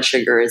your blood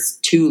sugar is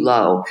too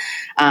low.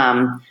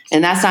 And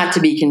that's not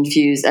to be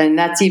confused. And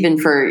that's even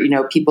for,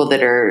 people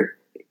that are,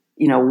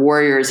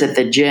 warriors at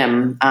the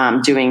gym,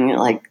 doing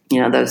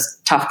those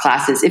tough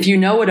classes. If you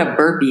know what a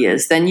burpee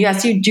is, then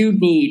yes, you do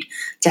need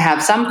to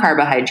have some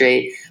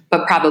carbohydrate,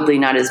 but probably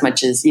not as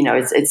much as,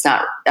 it's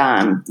not,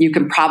 you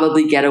can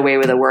probably get away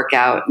with a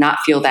workout, not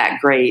feel that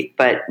great,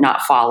 but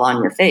not fall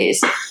on your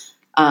face.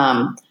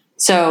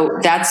 So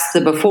that's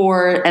the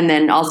before, and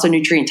then also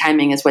nutrient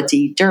timing is what to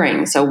eat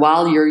during. So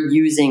while you're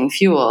using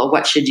fuel,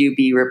 what should you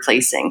be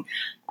replacing?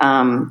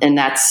 And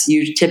that's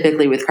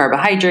typically with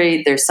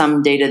carbohydrate. There's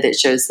some data that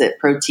shows that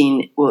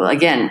protein will,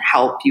 again,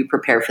 help you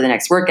prepare for the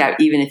next workout,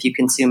 even if you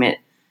consume it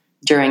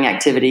during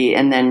activity.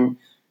 And then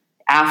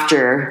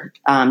after,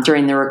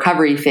 during the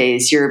recovery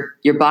phase, your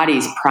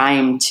body's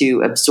primed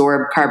to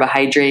absorb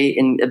carbohydrate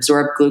and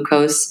absorb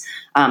glucose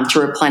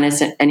to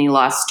replenish any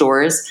lost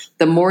stores.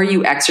 The more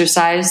you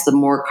exercise, the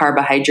more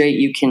carbohydrate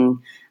you can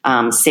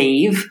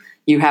save.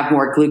 You have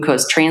more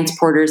glucose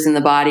transporters in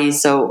the body.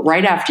 So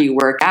right after you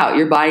work out,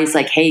 your body's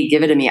like, hey,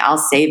 give it to me. I'll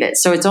save it.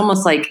 So it's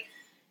almost like,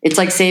 it's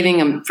like saving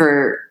them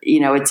for,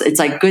 it's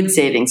like good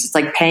savings. It's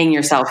like paying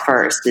yourself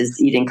first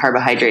is eating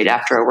carbohydrate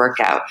after a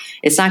workout.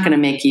 It's not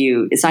going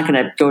to it's not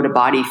going to go to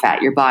body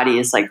fat. Your body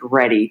is like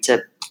ready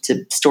to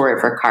store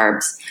it for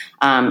carbs.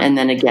 And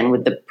then again,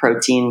 with the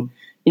protein,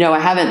 I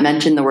haven't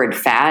mentioned the word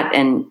fat,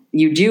 and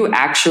you do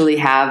actually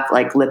have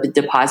like lipid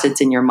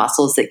deposits in your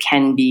muscles that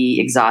can be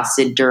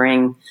exhausted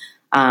during,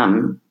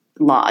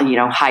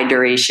 high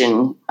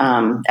duration,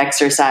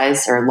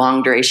 exercise or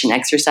long duration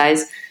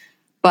exercise.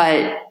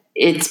 But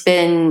it's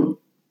been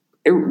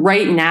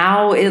right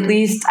now, at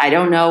least, I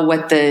don't know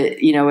what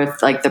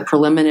if like the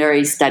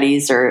preliminary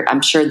studies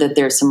I'm sure that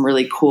there's some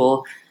really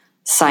cool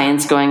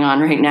science going on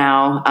right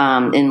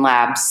now in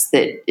labs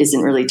that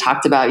isn't really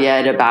talked about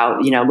yet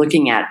about,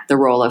 looking at the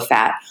role of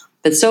fat.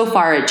 But so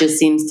far, it just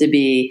seems to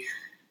be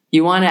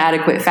you want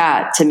adequate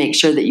fat to make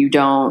sure that you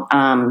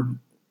don't,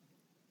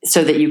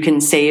 so that you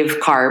can save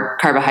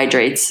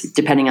carbohydrates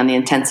depending on the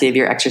intensity of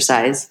your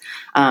exercise,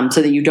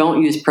 so that you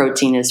don't use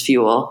protein as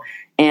fuel,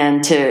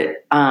 and to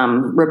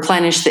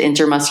replenish the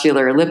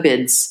intermuscular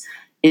lipids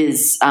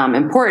is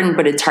important,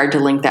 but it's hard to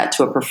link that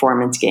to a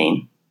performance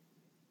gain.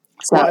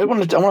 So, well, I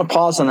want to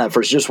pause on that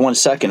for just 1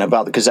 second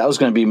because that was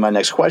going to be my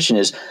next question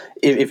is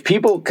if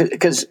people,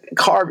 because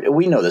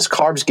we know this,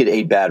 carbs get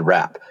a bad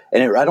rap,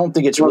 and I don't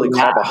think it's really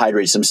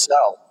carbohydrates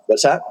themselves.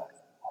 What's that?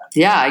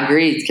 Yeah, I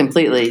agree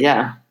completely.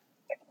 Yeah.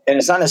 And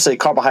it's not necessarily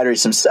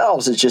carbohydrates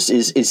themselves. It's just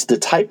it's the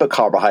type of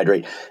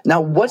carbohydrate. Now,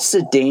 what's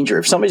the danger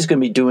if somebody's going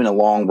to be doing a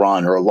long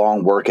run or a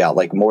long workout,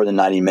 like more than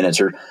 90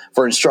 minutes, or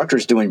for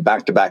instructors doing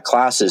back-to-back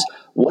classes?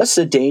 What's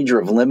the danger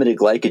of limited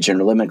glycogen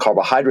or limited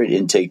carbohydrate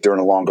intake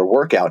during a longer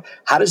workout?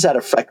 How does that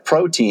affect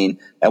protein?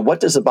 And what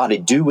does the body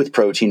do with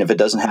protein if it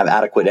doesn't have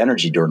adequate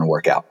energy during a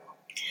workout?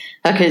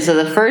 Okay, so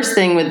the first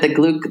thing with the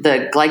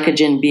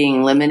glycogen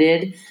being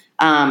limited,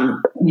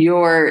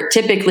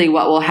 typically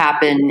what will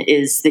happen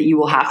is that you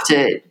will have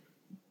to,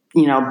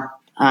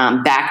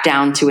 back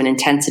down to an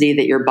intensity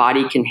that your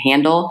body can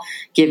handle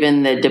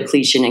given the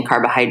depletion in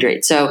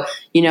carbohydrate. So,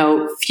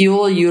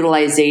 fuel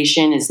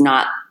utilization is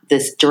not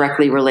this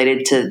directly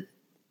related to,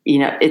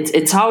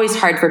 it's always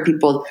hard for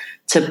people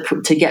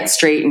to get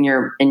straight in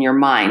your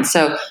mind.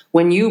 So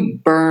when you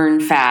burn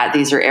fat,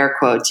 these are air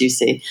quotes you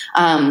see,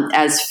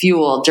 as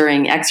fuel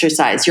during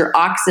exercise, you're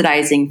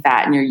oxidizing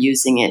fat and you're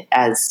using it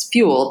as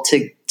fuel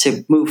to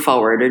move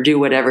forward or do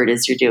whatever it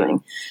is you're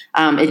doing.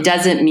 It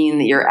doesn't mean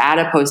that your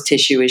adipose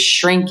tissue is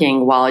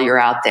shrinking while you're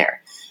out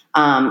there.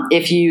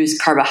 If you use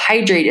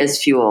carbohydrate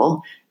as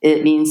fuel,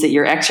 it means that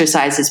your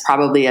exercise is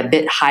probably a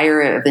bit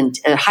higher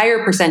a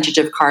higher percentage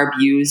of carb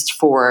used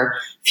for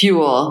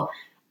fuel.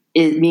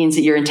 It means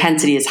that your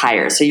intensity is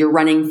higher. So you're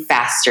running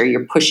faster,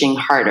 you're pushing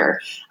harder.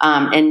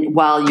 And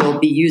while you'll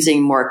be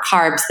using more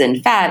carbs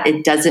than fat,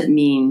 it doesn't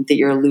mean that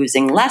you're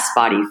losing less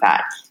body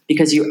fat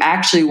because you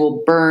actually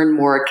will burn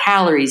more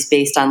calories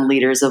based on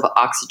liters of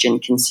oxygen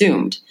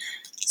consumed.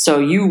 So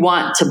you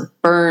want to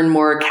burn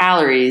more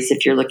calories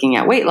if you're looking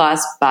at weight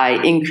loss by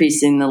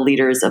increasing the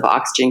liters of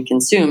oxygen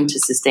consumed to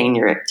sustain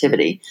your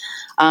activity.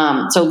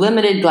 So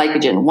limited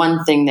glycogen,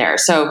 one thing there.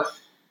 So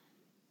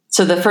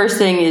the first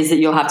thing is that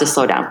you'll have to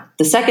slow down.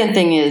 The second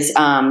thing is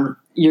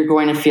you're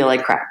going to feel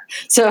like crap.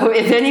 So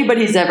if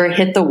anybody's ever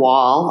hit the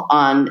wall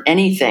on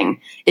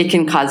anything, it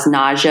can cause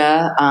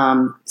nausea.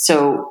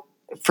 So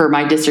for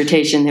my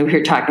dissertation that we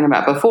were talking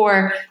about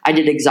before, I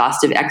did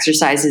exhaustive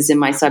exercises in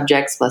my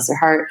subjects, bless their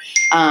heart.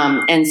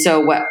 And so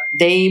what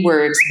they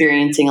were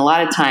experiencing a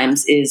lot of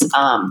times is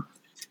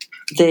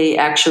they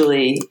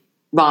actually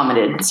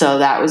vomited. So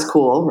that was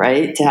cool,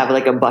 right? To have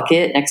like a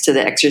bucket next to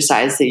the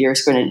exercise that you're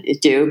going to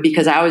do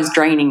because I was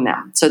draining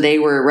them. So they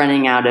were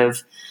running out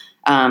of,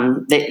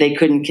 they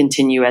couldn't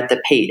continue at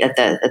the pace, at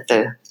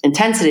the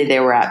intensity they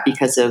were at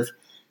because of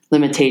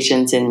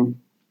limitations in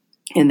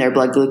their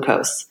blood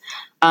glucose.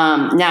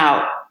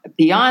 Now,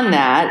 beyond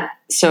that,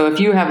 so if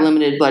you have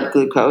limited blood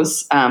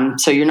glucose,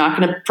 so you're not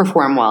going to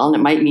perform well, and it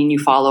might mean you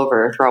fall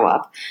over or throw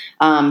up.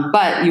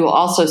 But you will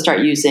also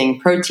start using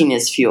protein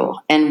as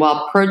fuel. And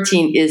while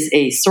protein is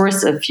a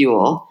source of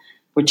fuel,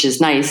 which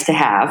is nice to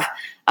have,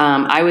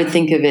 I would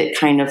think of it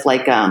kind of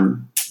like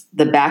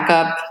the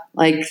backup,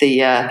 like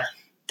that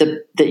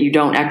you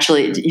don't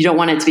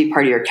want it to be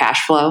part of your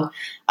cash flow.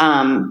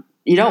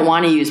 You don't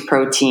want to use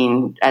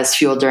protein as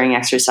fuel during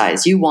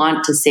exercise. You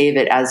want to save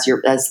it as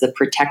the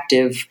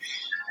protective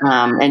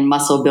and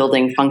muscle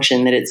building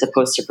function that it's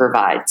supposed to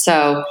provide.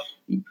 So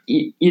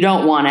you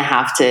don't want to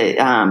have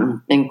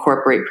to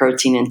incorporate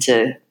protein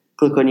into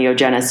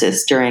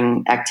gluconeogenesis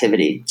during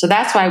activity. So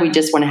that's why we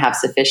just want to have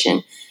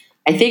sufficient.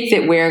 I think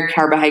that where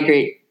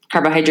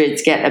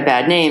carbohydrates get a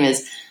bad name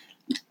is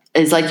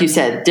like you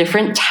said,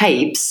 different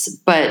types,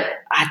 but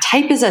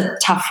type is a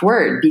tough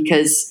word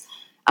because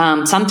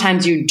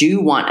sometimes you do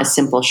want a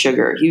simple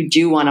sugar. You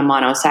do want a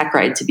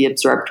monosaccharide to be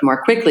absorbed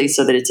more quickly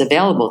so that it's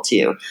available to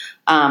you.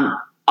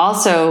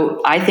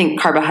 Also, I think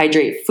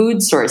carbohydrate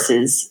food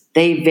sources,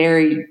 they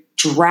vary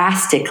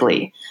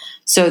drastically.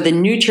 So the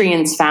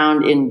nutrients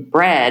found in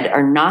bread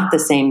are not the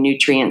same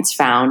nutrients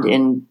found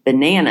in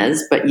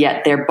bananas, but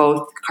yet they're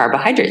both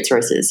carbohydrate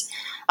sources.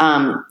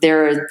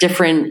 There are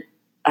different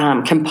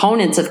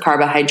components of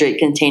carbohydrate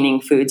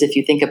containing foods. If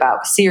you think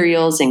about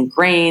cereals and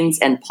grains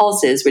and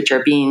pulses, which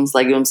are beans,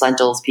 legumes,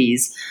 lentils,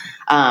 peas,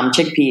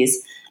 chickpeas,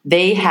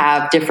 they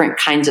have different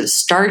kinds of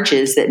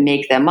starches that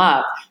make them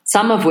up,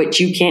 some of which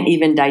you can't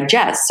even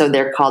digest. So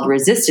they're called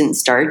resistant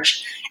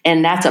starch.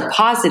 And that's a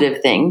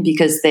positive thing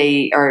because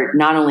they are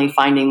not only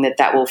finding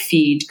that will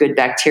feed good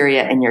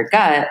bacteria in your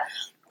gut,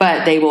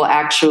 but they will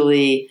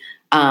actually,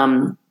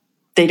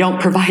 they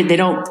don't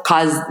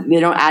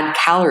add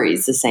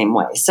calories the same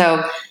way.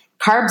 So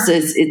carbs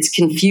it's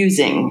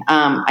confusing.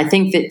 I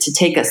think that to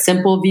take a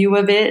simple view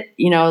of it,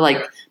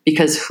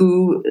 because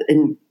who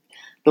in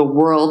the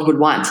world would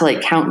want to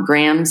count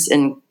grams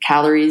and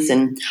calories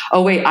and,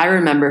 oh wait, I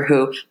remember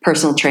who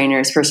personal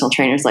trainers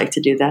like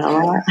to do that a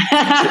lot.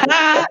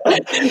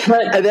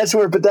 And that's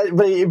where,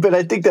 but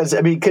I think that's,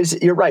 because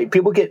you're right.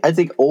 People get, I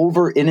think,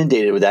 over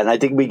inundated with that. And I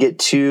think we get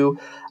too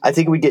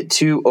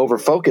over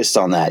focused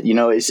on that,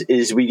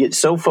 is we get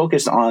so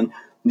focused on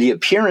the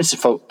appearance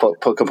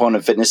component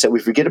of fitness that we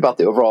forget about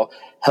the overall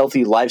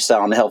healthy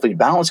lifestyle and the healthy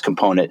balance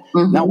component.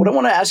 Mm-hmm. Now, what I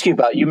want to ask you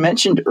about, you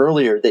mentioned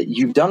earlier that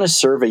you've done a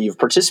survey, you've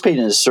participated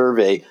in a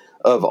survey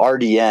of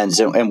RDNs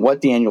and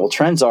what the annual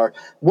trends are.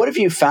 What have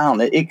you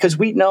found? Because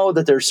we know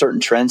that there's certain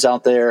trends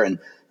out there, and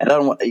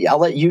I'll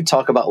let you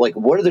talk about like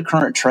what are the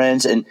current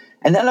trends, and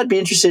then I'd be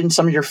interested in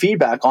some of your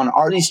feedback on,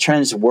 are these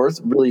trends worth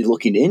really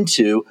looking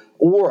into,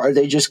 or are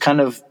they just kind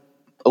of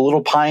a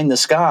little pie in the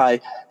sky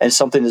and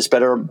something that's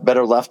better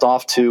left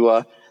off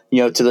to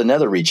to the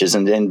nether reaches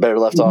and better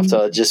left off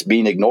to just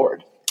being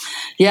ignored?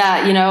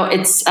 Yeah,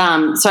 it's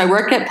so I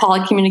work at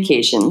Pollock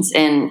Communications,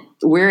 and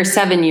we're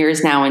 7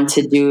 years now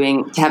into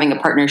having a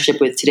partnership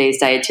with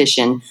Today's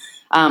Dietitian.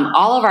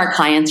 All of our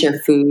clients are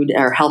food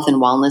or health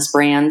and wellness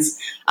brands.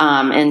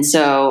 And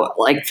so,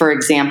 like, for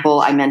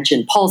example, I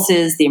mentioned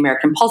Pulses. The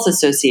American Pulse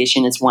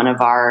Association is one of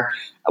our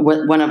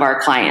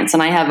clients.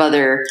 And I have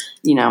other,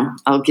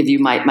 I'll give you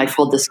my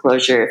full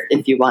disclosure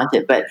if you want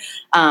it. But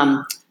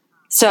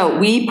so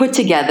we put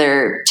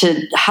together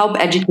to help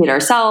educate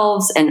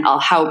ourselves and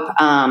I'll help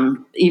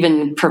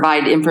even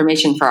provide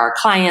information for our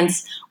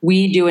clients.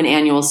 We do an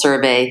annual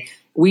survey.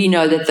 We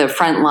know that the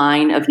front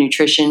line of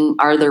nutrition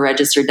are the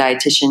registered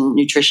dietitian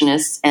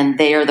nutritionists, and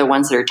they are the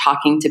ones that are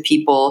talking to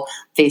people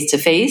face to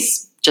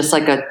face, just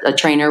like a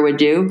trainer would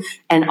do,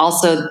 and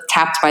also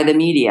tapped by the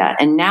media.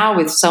 And now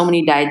with so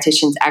many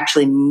dietitians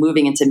actually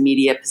moving into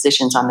media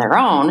positions on their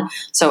own,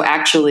 so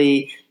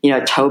actually,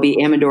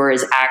 Toby Amador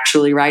is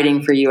actually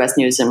writing for U.S.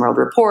 News and World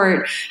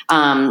Report,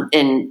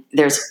 and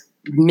there's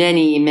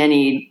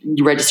many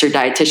registered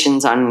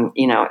dietitians on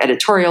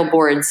editorial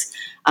boards.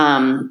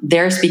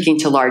 They're speaking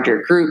to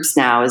larger groups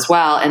now as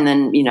well, and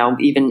then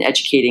even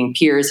educating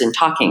peers and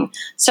talking.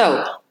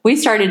 So we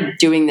started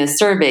doing this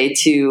survey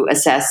to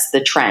assess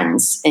the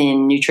trends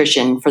in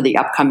nutrition for the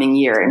upcoming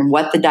year and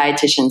what the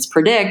dietitians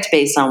predict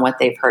based on what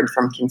they've heard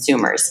from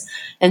consumers.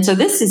 And so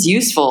this is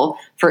useful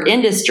for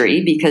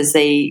industry because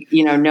they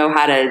know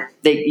how to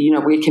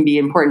it can be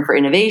important for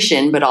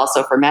innovation, but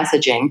also for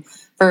messaging.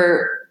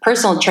 For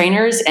personal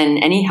trainers and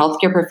any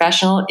healthcare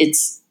professional,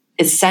 it's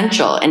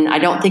essential. And I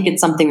don't think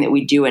it's something that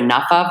we do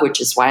enough of, which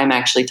is why I'm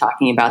actually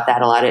talking about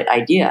that a lot at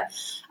IDEA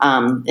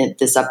at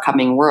this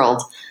upcoming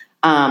world,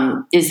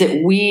 is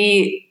that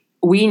we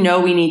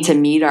know we need to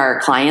meet our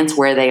clients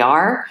where they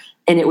are.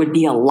 And it would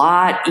be a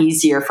lot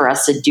easier for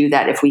us to do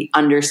that if we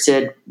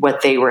understood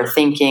what they were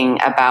thinking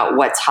about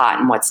what's hot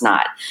and what's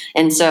not.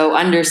 And so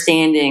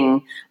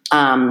understanding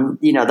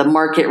the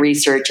market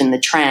research and the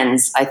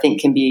trends, I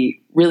think, can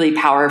be really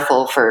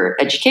powerful for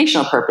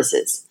educational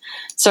purposes.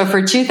 So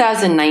for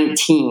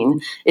 2019,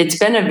 it's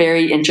been a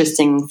very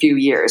interesting few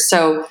years.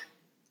 So,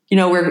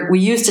 we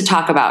used to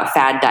talk about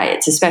fad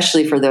diets,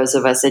 especially for those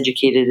of us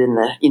educated in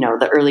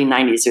the early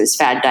 90s. It was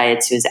fad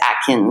diets, it was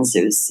Atkins,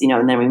 it was,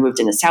 and then we moved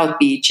into South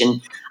Beach.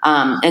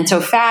 And so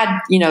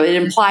fad, it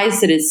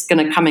implies that it's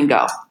going to come and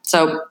go.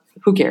 So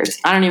who cares?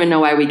 I don't even know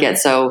why we get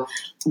so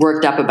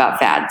worked up about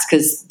fads,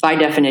 because by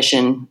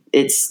definition,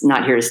 it's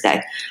not here to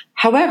stay.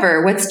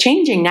 However, what's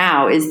changing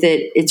now is that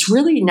it's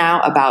really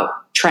now about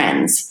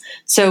trends.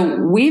 So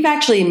we've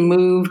actually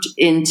moved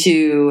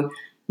into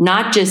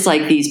not just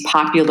like these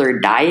popular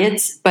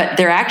diets, but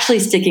they're actually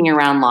sticking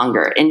around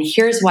longer. And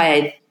here's what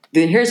I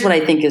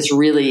think is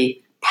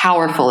really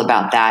powerful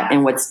about that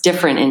and what's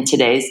different in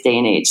today's day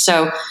and age.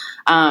 So,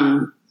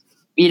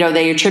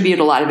 they attribute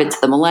a lot of it to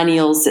the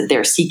millennials, that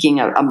they're seeking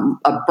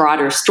a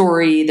broader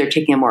story. They're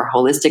taking a more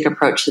holistic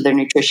approach to their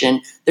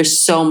nutrition. There's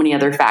so many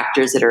other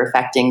factors that are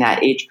affecting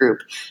that age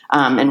group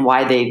and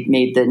why they've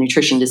made the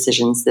nutrition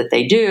decisions that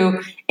they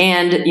do.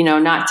 And,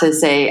 not to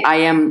say I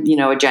am,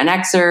 a Gen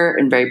Xer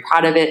and very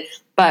proud of it,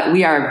 but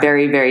we are a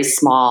very, very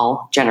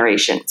small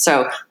generation.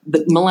 So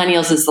the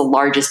millennials is the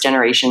largest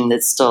generation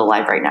that's still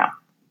alive right now.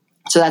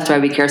 So that's why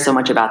we care so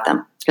much about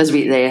them, because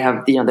they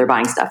have, they're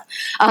buying stuff.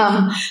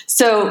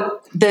 So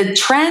the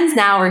trends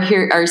now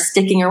are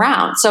sticking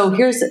around. So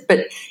here's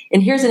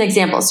an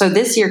example. So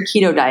this year,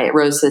 keto diet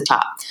rose to the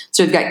top.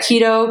 So we've got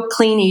keto,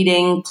 clean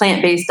eating,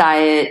 plant-based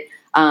diet.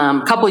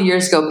 A couple of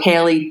years ago,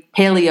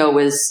 paleo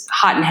was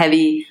hot and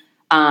heavy.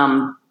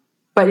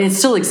 But it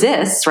still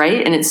exists,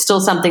 right? And it's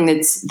still something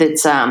that's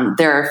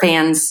there are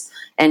fans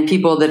and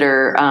people that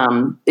are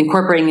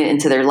incorporating it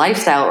into their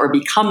lifestyle or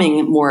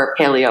becoming more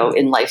paleo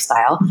in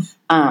lifestyle.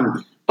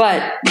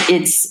 But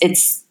it's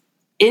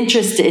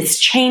interesting. It's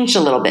changed a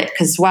little bit,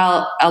 because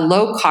while a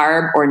low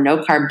carb or no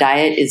carb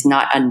diet is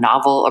not a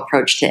novel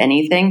approach to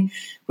anything,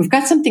 we've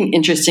got something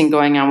interesting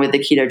going on with the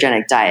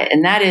ketogenic diet,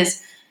 and that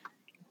is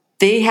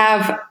they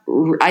have,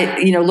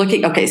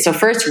 so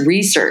first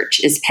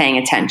research is paying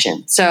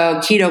attention. So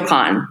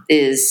KetoCon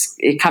is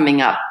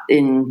coming up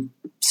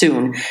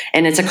soon,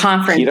 and it's a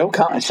conference.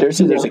 KetoCon,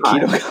 seriously, there's a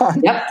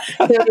KetoCon. Yep.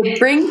 So it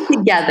brings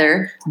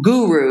together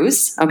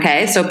gurus,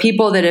 okay? So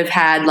people that have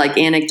had like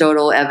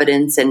anecdotal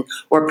evidence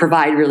or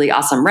provide really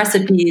awesome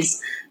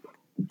recipes,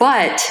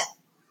 but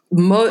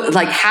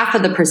like half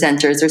of the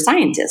presenters are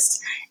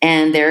scientists,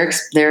 and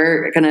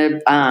they're going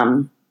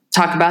to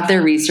talk about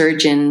their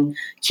research in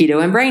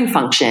keto and brain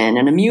function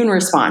and immune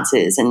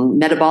responses and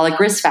metabolic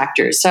risk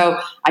factors. So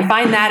I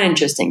find that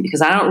interesting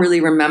because I don't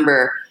really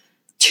remember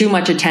too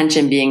much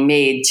attention being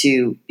made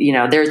to,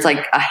 there's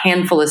like a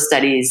handful of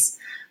studies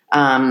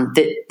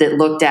that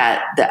looked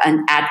at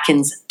an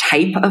Atkins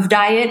type of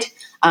diet,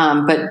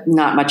 but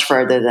not much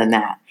further than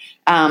that.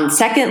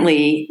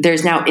 Secondly,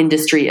 there's now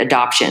industry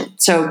adoption.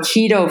 So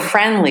keto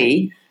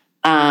friendly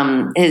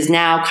is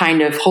now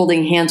kind of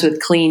holding hands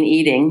with clean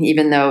eating,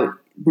 even though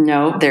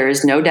no, there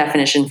is no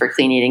definition for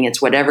clean eating.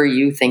 It's whatever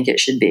you think it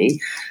should be.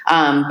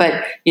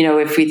 But,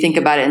 if we think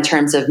about it in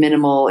terms of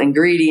minimal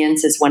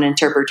ingredients, it's one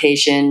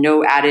interpretation,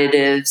 no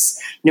additives,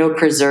 no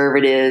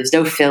preservatives,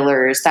 no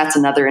fillers. That's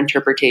another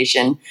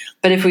interpretation.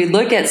 But if we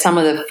look at some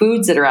of the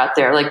foods that are out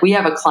there, like we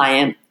have a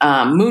client,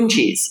 Moon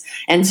Cheese.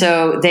 And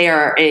so they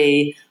are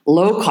a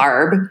low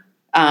carb.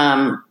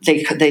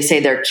 They say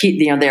they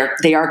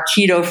are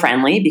keto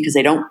friendly because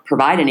they don't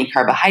provide any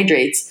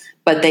carbohydrates,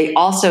 but they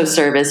also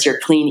service your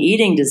clean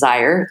eating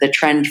desire, the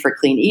trend for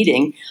clean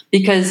eating,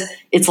 because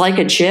it's like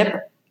a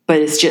chip, but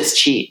it's just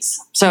cheese.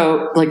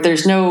 So like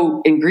there's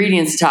no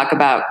ingredients to talk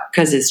about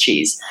because it's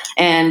cheese.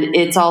 And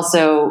it's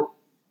also,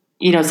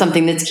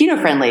 something that's keto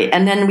friendly.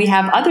 And then we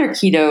have other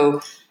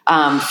keto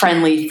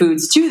friendly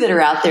foods too that are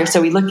out there.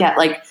 So we look at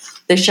like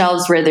the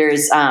shelves where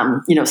there's,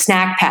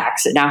 snack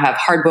packs that now have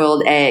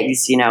hard-boiled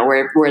eggs,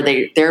 where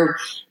they're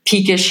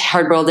peakish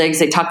hard-boiled eggs.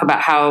 They talk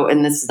about how,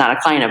 and this is not a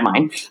client of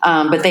mine,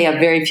 but they have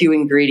very few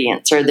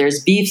ingredients. Or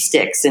there's beef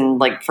sticks. And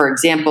like, for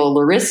example,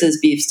 Larissa's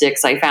beef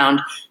sticks, I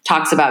found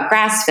talks about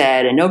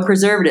grass-fed and no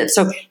preservatives.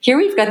 So here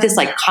we've got this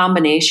like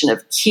combination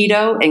of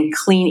keto and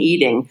clean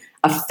eating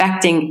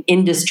affecting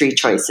industry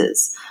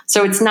choices.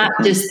 So it's not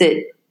just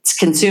that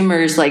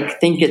consumers like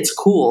think it's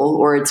cool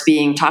or it's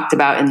being talked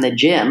about in the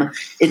gym.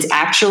 It's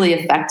actually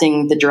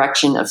affecting the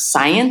direction of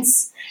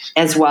science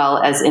as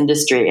well as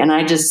industry. And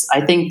I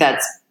think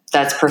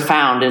that's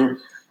profound. And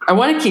I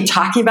want to keep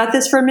talking about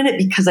this for a minute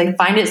because I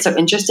find it so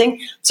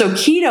interesting. So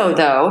keto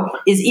though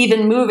is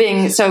even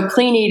moving. So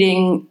clean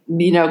eating,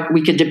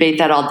 we could debate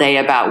that all day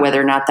about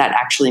whether or not that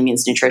actually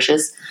means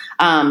nutritious.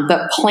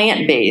 But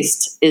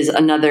plant-based is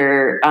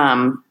another,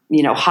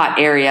 hot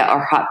area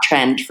or hot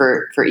trend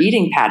for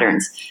eating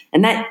patterns.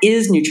 And that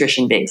is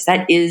nutrition based.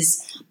 That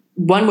is,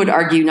 one would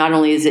argue, not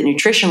only is it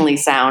nutritionally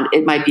sound,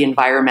 it might be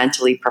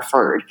environmentally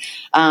preferred.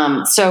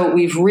 So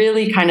we've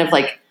really kind of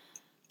like,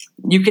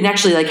 you can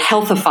actually like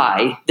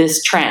healthify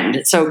this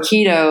trend. So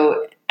keto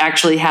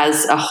actually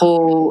has a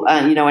whole,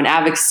 an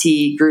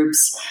advocacy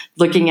groups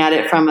looking at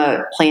it from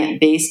a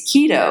plant-based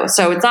keto.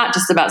 So it's not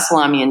just about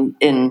salami and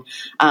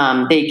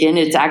bacon.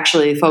 It's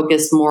actually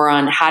focused more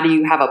on how do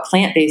you have a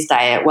plant-based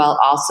diet while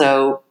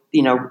also,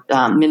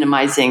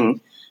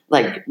 minimizing,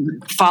 like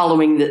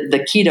following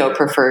the keto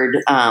preferred.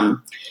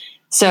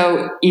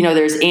 So,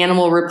 there's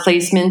animal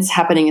replacements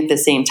happening at the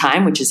same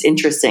time, which is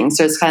interesting.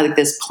 So it's kind of like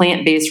this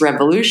plant-based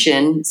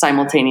revolution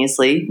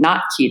simultaneously,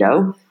 not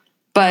keto,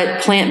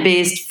 but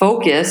plant-based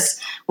focus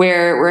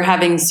where we're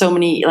having so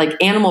many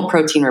like animal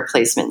protein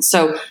replacements.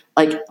 So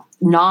like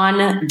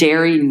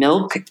non-dairy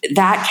milk,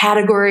 that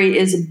category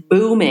is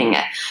booming.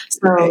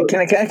 So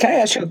can I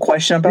ask you a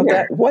question about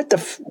that? What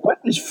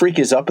is freak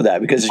is up with that?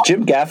 Because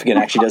Jim Gaffigan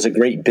actually does a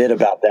great bit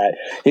about that.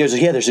 He goes,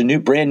 there's a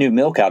brand new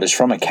milk out. It's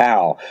from a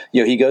cow.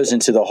 He goes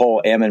into the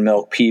whole almond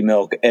milk, pea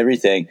milk,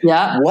 everything.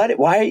 Yeah.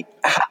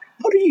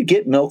 How do you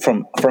get milk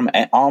from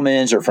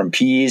almonds or from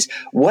peas?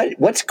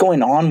 What's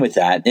going on with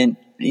that? And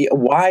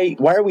why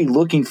are we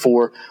looking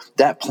for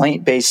that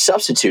plant-based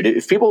substitute?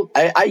 If people,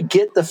 I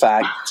get the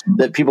fact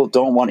that people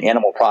don't want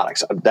animal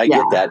products. I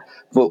get that.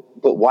 But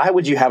why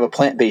would you have a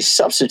plant-based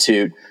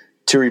substitute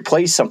to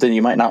replace something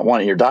you might not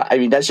want in your diet? I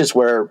mean, that's just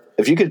where,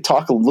 if you could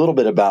talk a little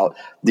bit about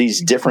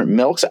these different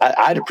milks,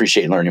 I'd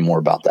appreciate learning more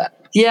about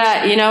that.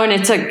 Yeah. And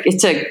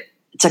it's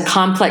a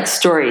complex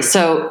story.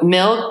 So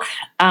milk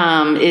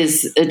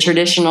is a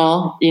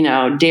traditional,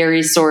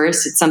 dairy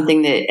source. It's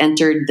something that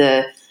entered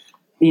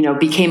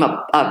became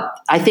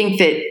I think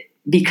that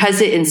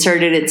because it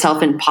inserted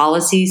itself in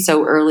policy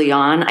so early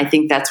on, I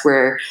think that's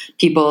where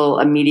people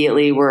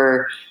immediately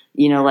were,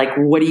 like,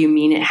 what do you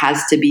mean it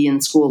has to be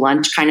in school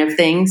lunch kind of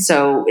thing?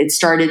 So it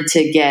started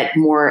to get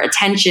more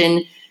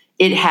attention.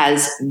 It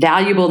has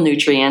valuable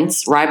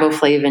nutrients,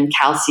 riboflavin,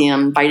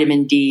 calcium,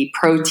 vitamin D,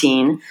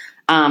 protein.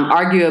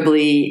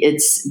 Arguably,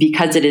 it's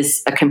because it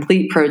is a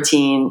complete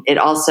protein. It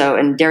also,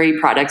 and dairy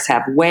products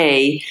have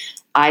whey.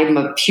 I'm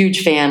a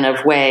huge fan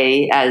of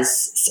whey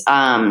as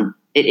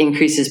it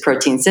increases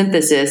protein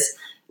synthesis,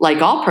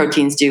 like all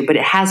proteins do, but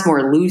it has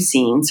more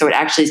leucine. So it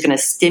actually is going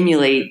to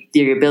stimulate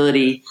the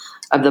ability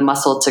of the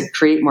muscle to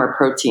create more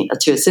protein,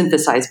 to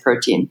synthesize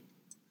protein.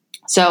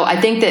 So I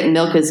think that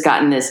milk has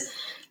gotten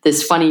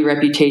this funny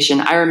reputation.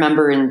 I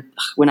remember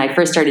when I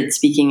first started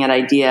speaking at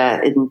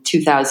IDEA in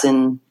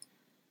 2000,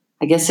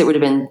 I guess it would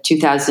have been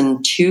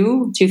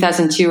 2002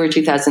 or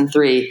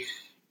 2003,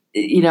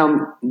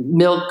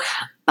 milk,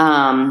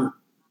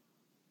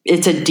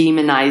 it's a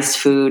demonized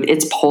food.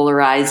 It's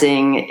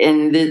polarizing,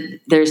 and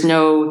there's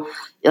no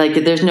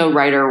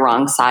right or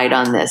wrong side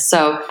on this.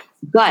 So,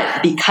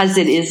 but because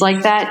it is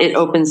like that, it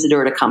opens the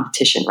door to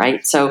competition,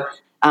 right? So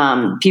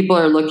people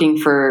are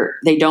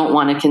they don't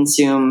want to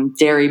consume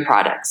dairy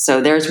products.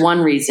 So there's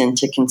one reason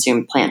to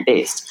consume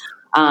plant-based.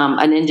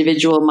 An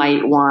individual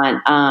might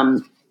want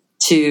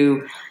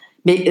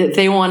if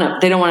they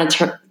don't want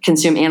to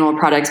consume animal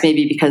products,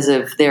 maybe because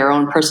of their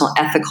own personal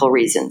ethical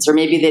reasons, or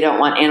maybe they don't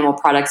want animal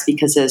products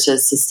because there's a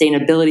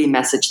sustainability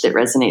message that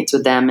resonates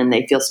with them and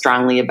they feel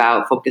strongly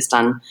about, focused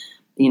on,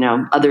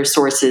 other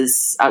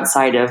sources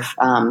outside of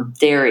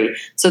dairy.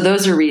 So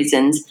those are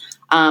reasons.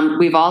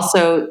 We've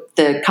also,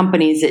 the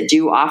companies that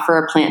do offer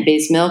a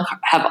plant-based milk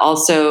have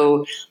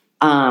also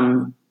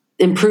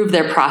improved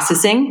their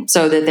processing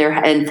so that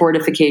and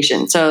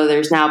fortification. So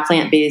there's now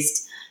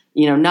plant-based,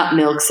 nut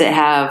milks that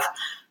have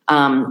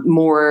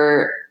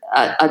more,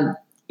 a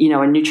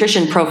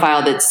nutrition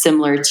profile that's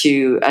similar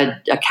to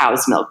a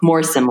cow's milk,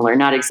 more similar,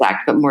 not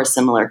exact, but more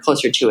similar,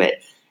 closer to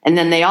it. And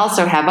then they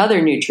also have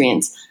other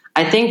nutrients.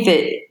 I think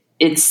that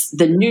it's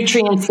the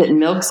nutrients that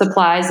milk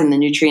supplies and the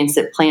nutrients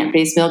that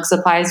plant-based milk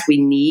supplies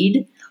we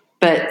need,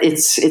 but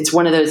it's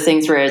one of those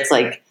things where it's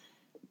like,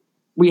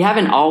 we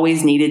haven't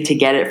always needed to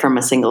get it from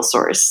a single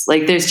source.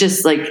 Like there's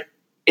just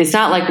it's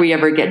not like we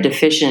ever get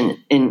deficient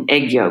in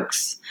egg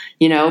yolks,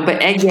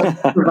 but egg yolks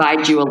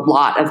provide you a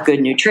lot of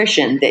good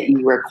nutrition that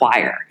you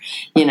require,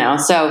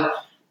 So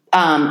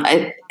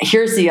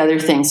here's the other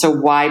thing. So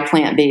why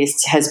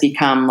plant-based has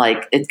become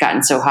it's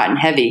gotten so hot and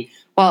heavy.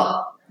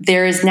 Well,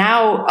 there is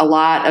now a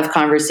lot of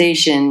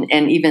conversation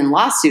and even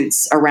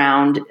lawsuits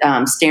around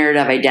standard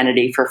of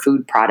identity for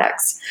food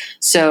products.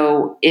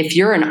 So if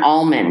you're an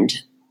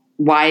almond,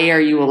 why are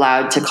you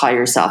allowed to call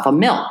yourself a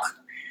milk?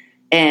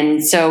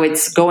 And so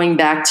it's going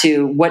back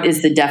to what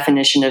is the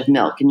definition of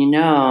milk?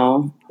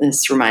 And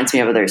this reminds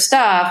me of other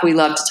stuff. We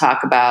love to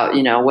talk about,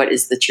 what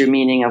is the true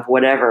meaning of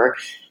whatever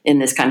in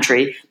this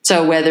country.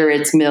 So whether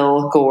it's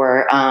milk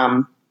or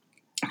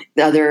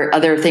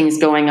other things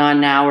going on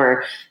now,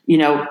 or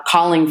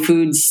calling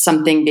foods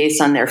something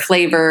based on their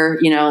flavor,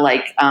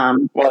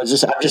 I'm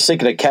just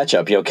thinking of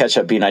ketchup.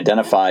 Ketchup being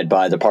identified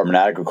by the Department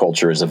of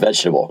Agriculture as a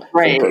vegetable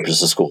right, for the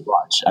purpose of school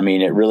lunch. I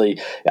mean,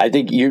 I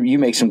think you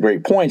make some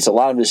great points. A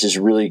lot of this is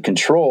really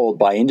controlled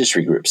by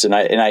industry groups, and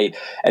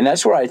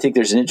that's where I think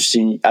there's an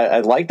interesting. I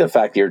like the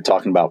fact that you're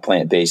talking about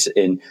plant-based,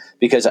 and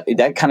because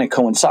that kind of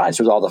coincides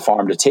with all the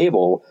farm to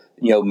table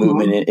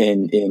movement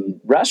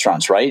in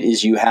restaurants, right?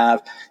 Is you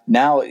have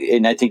now,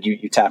 and I think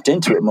you tapped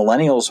into it,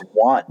 millennials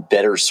want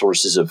better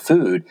sources of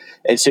food.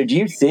 And so do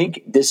you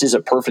think this is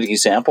a perfect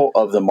example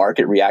of the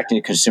market reacting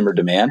to consumer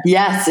demand?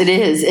 Yes, it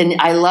is.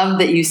 And I love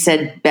that you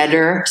said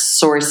better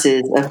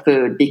sources of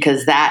food,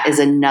 because that is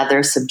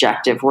another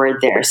subjective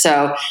word there.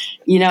 So,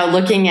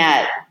 looking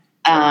at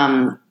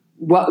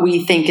what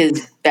we think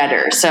is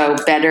better. So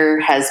better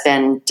has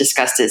been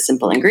discussed as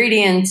simple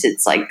ingredients.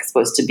 It's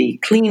supposed to be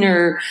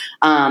cleaner.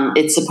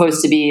 It's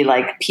supposed to be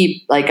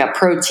like a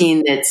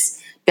protein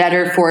that's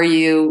better for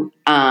you.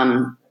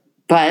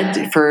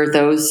 But for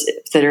those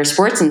that are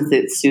sports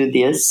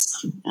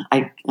enthusiasts,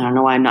 I don't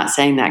know why I'm not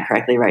saying that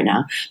correctly right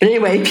now. But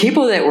anyway,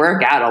 people that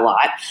work out a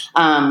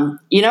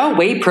lot,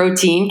 whey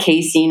protein,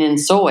 casein, and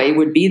soy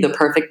would be the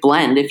perfect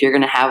blend if you're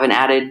going to have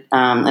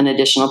an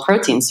additional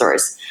protein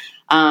source.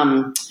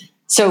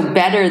 So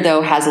better,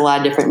 though, has a lot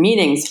of different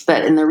meanings.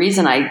 And the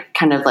reason I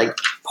kind of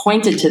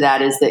pointed to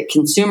that is that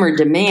consumer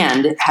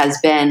demand has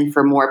been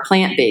for more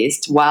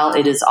plant-based, while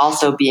it is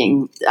also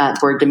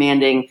we're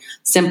demanding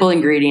simple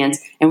ingredients.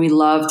 And we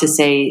love to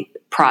say,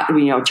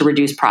 to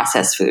reduce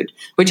processed food,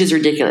 which is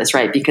ridiculous,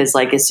 right? Because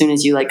as soon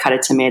as you cut a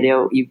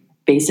tomato, you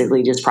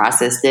basically just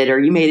processed it, or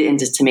you made it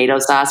into tomato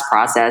sauce,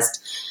 processed.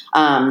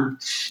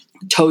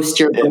 Toast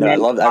your. And I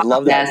love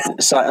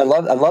that. So I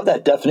love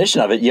that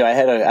definition of it. I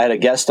had a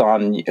guest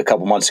on a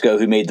couple months ago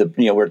who made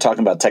we were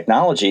talking about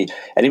technology,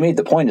 and he made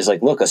the point is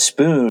look, a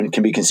spoon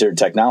can be considered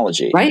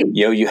technology. Right.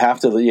 You have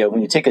to,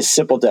 when you take a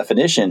simple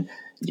definition,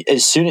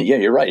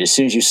 you're right. As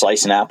soon as you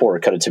slice an apple or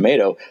cut a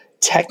tomato,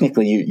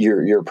 technically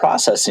you're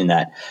processing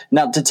that.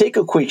 Now, to take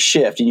a quick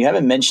shift, and you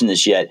haven't mentioned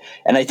this yet,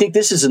 and I think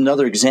this is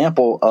another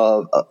example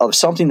of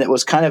something that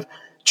was kind of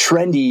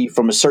trendy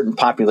from a certain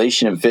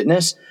population in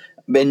fitness.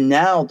 And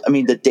now,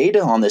 the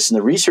data on this and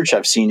the research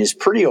I've seen is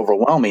pretty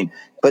overwhelming,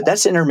 but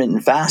that's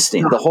intermittent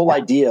fasting. The whole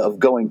idea of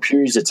going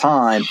periods of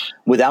time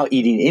without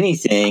eating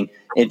anything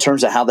in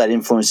terms of how that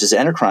influences the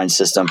endocrine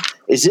system.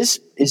 Is this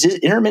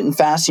intermittent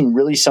fasting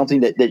really something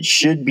that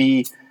should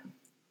be,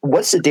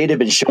 what's the data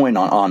been showing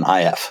on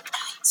IF?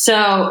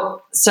 So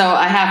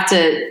I have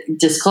to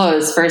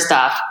disclose, first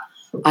off,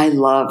 I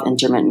love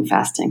intermittent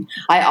fasting.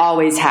 I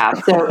always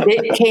have. So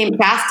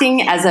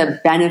fasting as a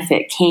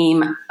benefit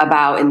came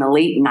about in the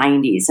late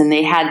 90s. And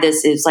they had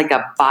this, it's like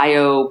a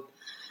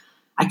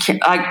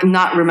I'm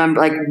not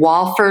remember,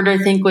 Walford, I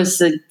think was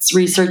the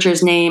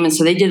researcher's name. And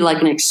so they did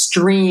an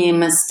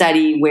extreme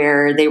study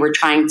where they were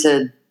trying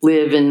to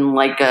live in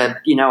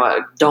a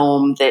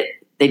dome that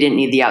they didn't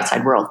need the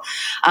outside world.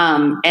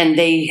 And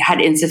they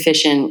had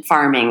insufficient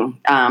farming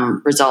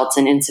results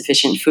and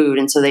insufficient food.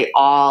 And so they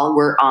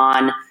were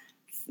all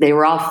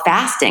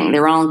fasting. They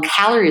were all on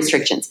calorie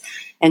restrictions.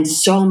 And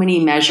so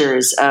many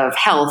measures of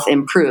health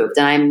improved.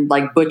 And I'm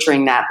like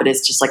butchering that, but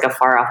it's just like a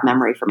far off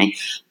memory for me.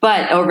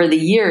 But over the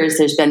years,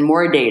 there's been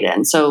more data.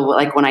 And so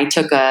like when I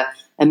took a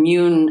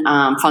immune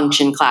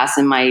function class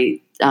in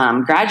my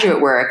graduate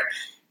work,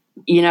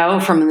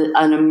 from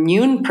an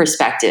immune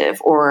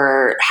perspective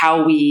or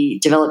how we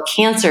develop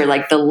cancer,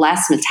 like the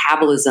less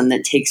metabolism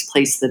that takes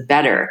place, the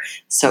better.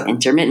 So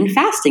intermittent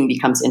fasting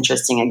becomes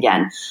interesting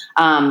again.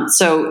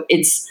 So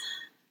it's,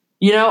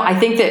 I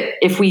think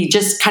that if we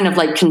just kind of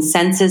like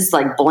consensus,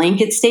 like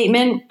blanket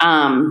statement,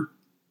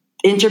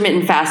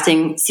 intermittent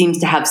fasting seems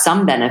to have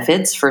some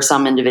benefits for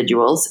some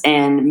individuals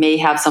and may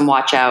have some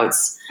watch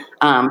outs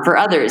for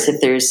others if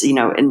there's,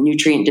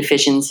 nutrient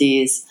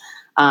deficiencies.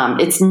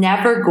 It's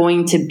never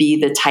going to be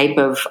the type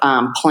of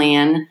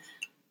plan.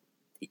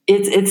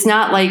 It's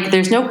not like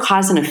there's no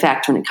cause and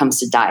effect when it comes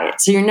to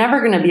diet. So you're never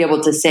going to be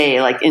able to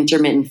say like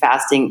intermittent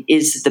fasting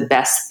is the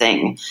best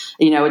thing.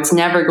 It's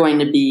never going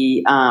to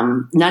be,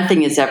 nothing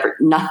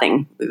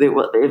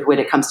when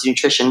it comes to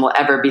nutrition will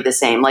ever be the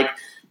same. Like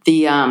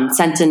the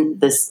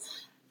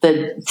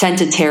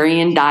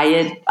centenarian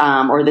diet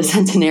or the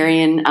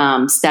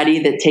centenarian study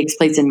that takes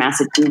place in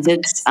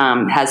Massachusetts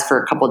has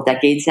for a couple of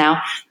decades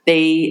now.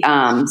 They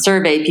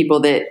survey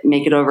people that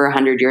make it over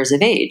 100 years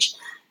of age.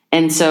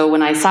 And so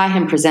when I saw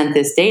him present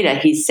this data,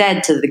 he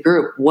said to the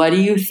group, what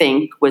do you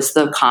think was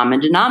the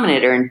common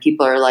denominator? And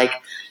people are like,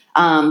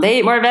 they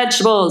ate more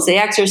vegetables, they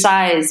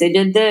exercised, they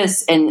did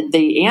this. And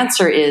the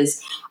answer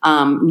is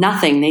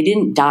nothing. They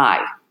didn't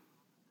die.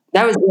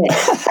 That was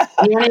it.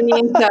 You know what I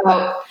mean?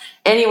 So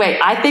anyway,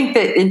 I think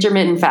that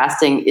intermittent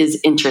fasting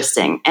is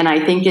interesting. And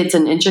I think it's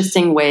an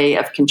interesting way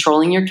of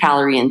controlling your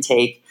calorie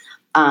intake.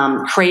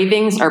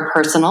 Cravings are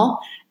personal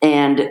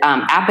and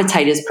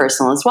appetite is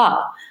personal as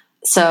well.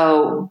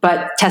 So,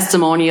 but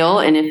testimonial.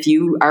 And if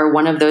you are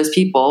one of those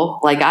people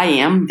like I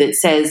am that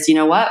says, you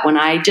know what, when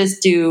I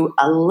just do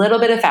a little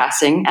bit of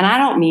fasting, and I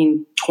don't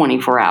mean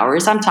 24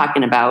 hours, I'm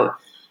talking about,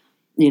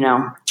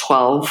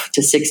 12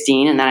 to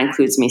 16, and that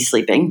includes me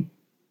sleeping.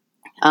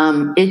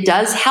 It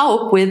does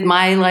help with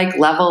my like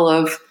level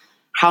of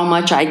how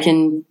much I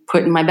can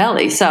put in my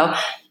belly. So,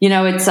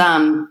 it's,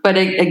 but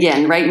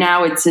again, right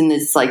now it's in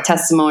this like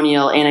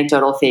testimonial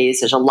anecdotal phase.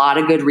 There's a lot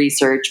of good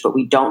research, but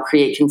we don't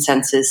create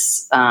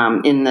consensus,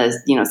 in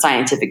the,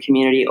 scientific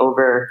community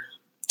over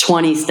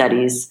 20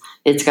 studies.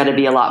 It's got to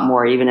be a lot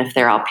more, even if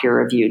they're all peer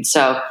reviewed.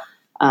 So,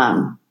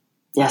 I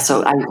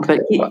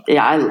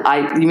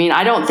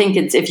don't think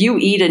it's, if you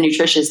eat a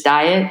nutritious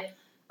diet,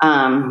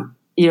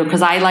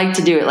 because I like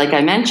to do it, like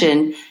I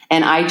mentioned,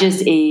 and I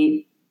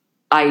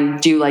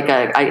do like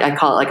I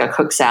call it like a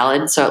cooked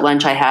salad. So at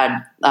lunch I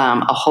had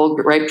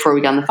right before we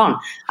got on the phone,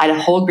 I had a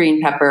whole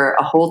green pepper,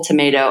 a whole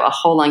tomato, a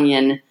whole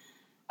onion,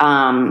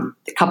 a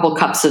couple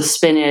cups of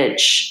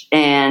spinach,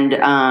 and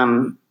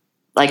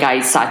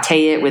I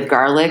saute it with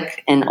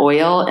garlic and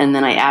oil, and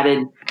then I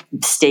added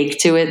steak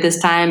to it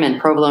this time and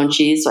provolone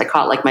cheese. So I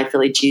caught like my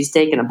Philly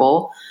cheesesteak in a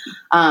bowl.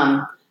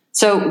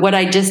 So what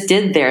I just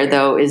did there,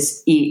 though,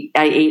 is I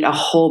ate a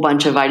whole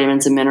bunch of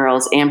vitamins and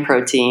minerals and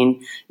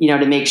protein,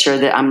 to make sure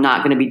that I'm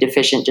not going to be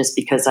deficient just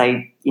because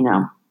I,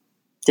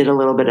 did a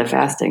little bit of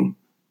fasting.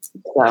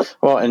 So.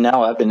 Well, and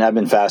now I've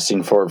been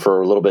fasting for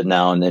a little bit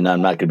now, and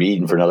I'm not going to be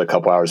eating for another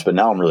couple hours. But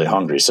now I'm really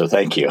hungry, so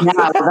thank you. Yeah,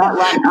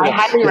 I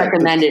highly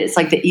recommend it. It's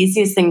like the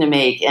easiest thing to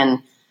make, and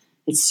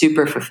it's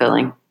super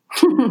fulfilling.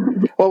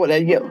 Well, what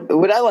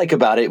I like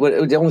about it,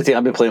 the only thing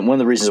I've been playing, one of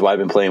the reasons why I've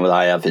been playing with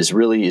IF is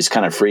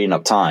kind of freeing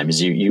up time. Is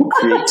you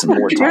create some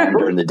more time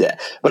during the day.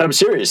 But I'm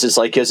serious. It's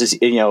like, because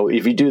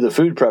if you do the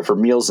food prep for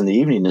meals in the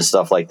evening and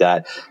stuff like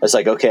that, it's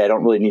like, okay, I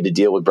don't really need to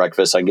deal with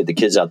breakfast. I can get the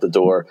kids out the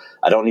door.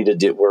 I don't need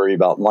to worry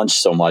about lunch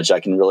so much. I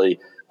can really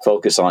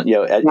focus on,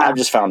 I've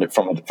just found it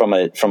from a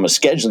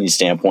scheduling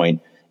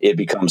standpoint, it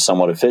becomes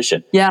somewhat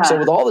efficient. Yeah. So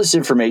with all this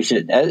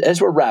information,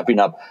 as we're wrapping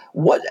up,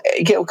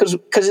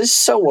 because it's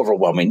so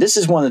overwhelming. This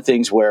is one of the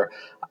things where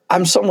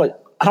I'm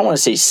somewhat, I don't want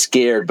to say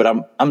scared, but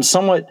I'm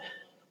somewhat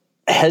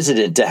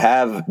hesitant to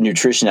have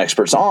nutrition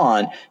experts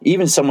on,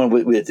 even someone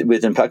with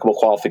impeccable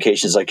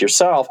qualifications like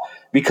yourself,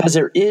 because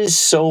there is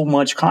so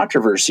much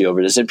controversy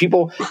over this, and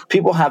people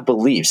have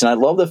beliefs. And I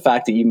love the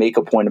fact that you make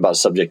a point about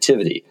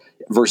subjectivity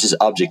versus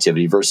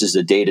objectivity versus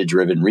the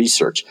data-driven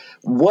research.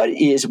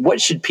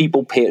 What should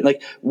people pay?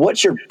 Like,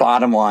 what's your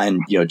bottom line,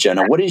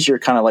 Jenna? What is your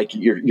kind of like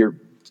your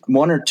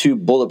one or two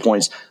bullet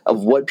points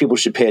of what people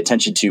should pay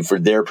attention to for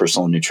their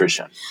personal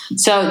nutrition?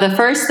 So the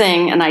first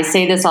thing, and I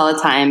say this all the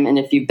time, and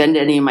if you've been to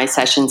any of my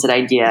sessions at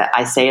IDEA,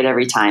 I say it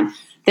every time,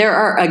 there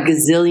are a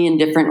gazillion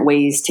different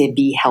ways to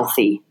be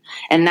healthy.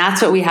 And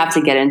that's what we have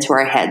to get into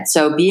our head.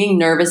 So being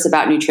nervous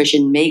about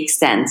nutrition makes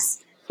sense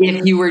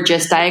if you were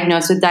just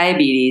diagnosed with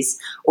diabetes,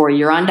 or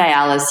you're on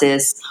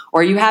dialysis,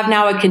 or you have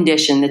now a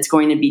condition that's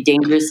going to be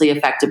dangerously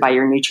affected by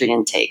your nutrient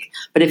intake.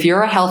 But if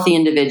you're a healthy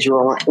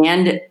individual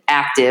and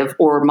active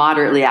or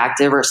moderately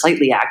active or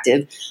slightly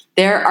active,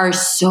 there are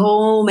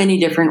so many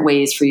different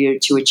ways for you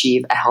to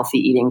achieve a healthy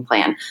eating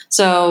plan.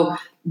 So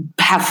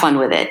have fun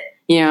with it.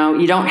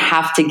 You don't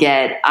have to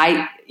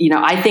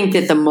I think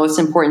that the most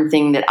important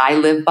thing that I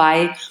live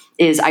by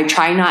is I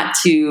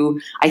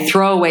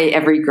throw away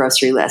every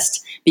grocery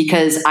list,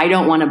 because I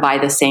don't want to buy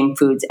the same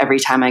foods every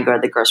time I go to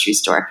the grocery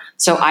store.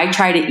 So I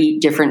try to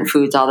eat different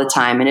foods all the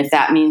time. And if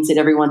that means that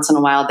every once in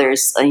a while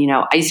there's,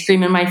 ice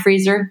cream in my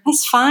freezer,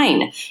 that's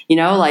fine.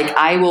 Like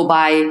I will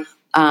buy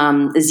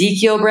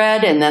Ezekiel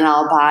bread, and then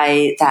I'll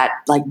buy that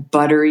like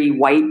buttery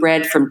white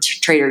bread from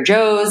Trader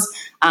Joe's.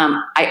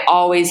 I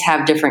always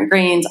have different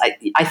grains.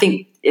 I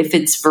think if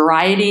it's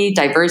variety,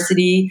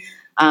 diversity,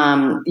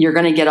 you're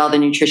going to get all the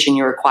nutrition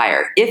you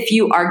require. If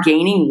you are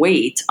gaining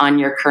weight on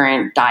your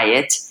current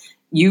diet,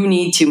 you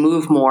need to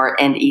move more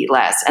and eat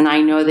less. And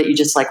I know that you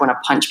just like want to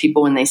punch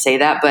people when they say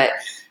that, but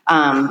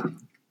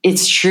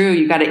it's true.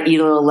 You got to eat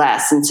a little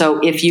less. And so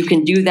if you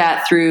can do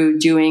that through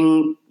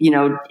doing,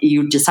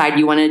 you decide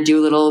you want to do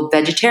a little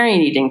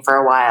vegetarian eating for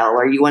a while,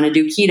 or you want to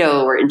do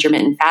keto or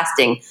intermittent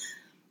fasting,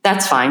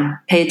 that's fine.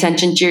 Pay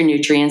attention to your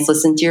nutrients,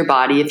 listen to your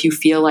body. If you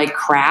feel like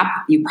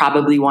crap, you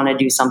probably want to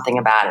do something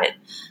about it.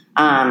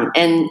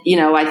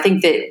 I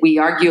think that we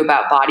argue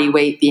about body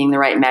weight being the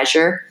right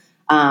measure.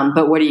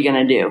 But what are you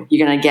going to do?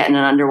 You're going to get in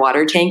an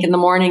underwater tank in the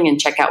morning and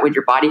check out what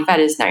your body fat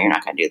is? No, you're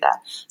not going to do that.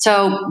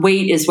 So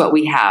weight is what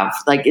we have.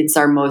 Like it's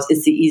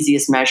the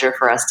easiest measure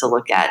for us to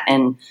look at.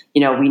 And,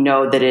 we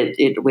know that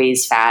it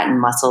weighs fat and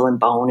muscle and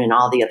bone and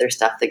all the other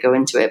stuff that go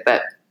into it.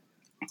 But,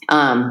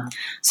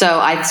 so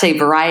I'd say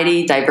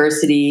variety,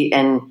 diversity,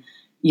 and,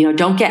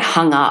 don't get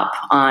hung up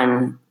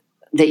on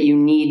that you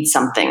need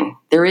something.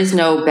 There is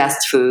no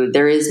best food.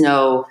 There is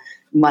no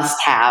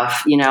must have,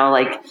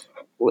 like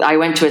I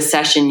went to a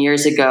session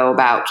years ago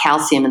about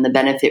calcium and the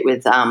benefit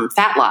with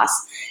fat loss.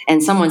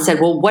 And someone said,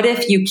 well, what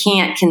if you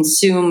can't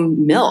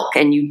consume milk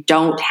and you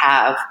don't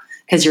have,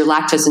 because you're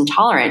lactose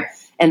intolerant?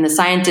 And the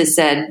scientist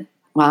said,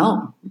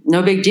 well,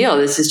 no big deal.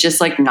 This is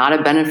just like not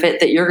a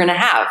benefit that you're going to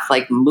have.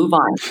 Like move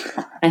on.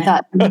 I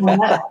thought,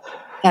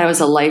 that was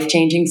a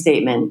life-changing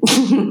statement.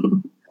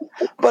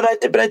 But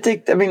I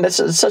think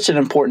that's such an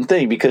important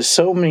thing, because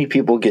so many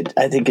people get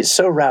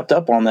so wrapped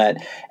up on that,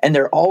 and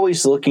they're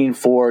always looking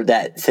for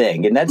that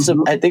thing. And that's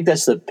I think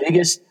that's the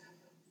biggest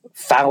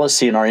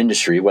fallacy in our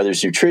industry, whether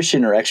it's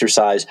nutrition or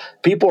exercise.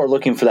 People are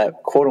looking for that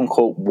quote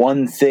unquote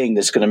one thing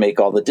that's going to make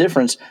all the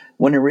difference.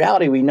 When in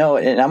reality, we know,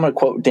 and I'm going to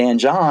quote Dan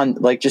John,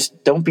 like,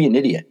 just don't be an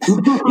idiot.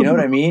 You know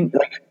what I mean?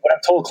 Like what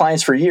I've told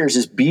clients for years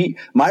is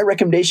my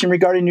recommendation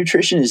regarding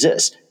nutrition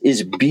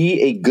is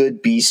be a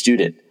good B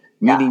student.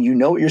 Meaning you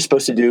know what you're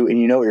supposed to do and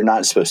you know what you're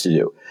not supposed to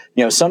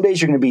do. Some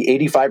days you're going to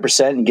be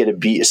 85% and get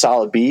a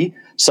solid B.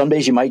 Some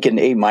days you might get an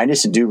A-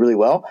 and do really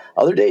well.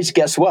 Other days,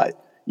 guess what?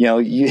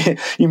 You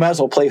might as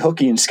well play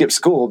hooky and skip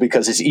school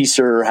because it's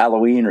Easter or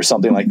Halloween or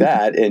something like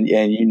that. And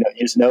you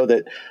just know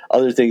that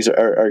other things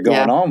are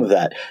going on with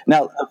that.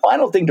 Now, the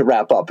final thing to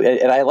wrap up,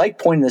 and I like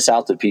pointing this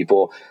out to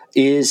people,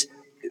 is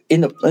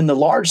in some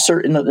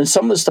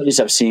of the studies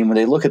I've seen, when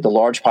they look at the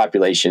large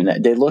population,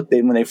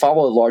 when they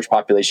follow a large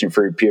population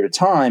for a period of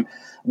time,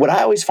 what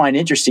I always find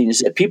interesting is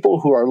that people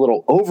who are a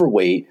little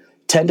overweight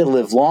tend to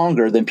live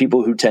longer than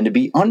people who tend to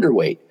be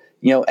underweight.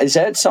 Is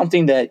that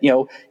something that,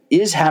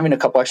 is having a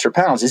couple extra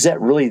pounds? Is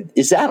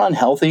that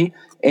unhealthy?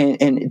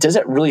 And does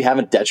that really have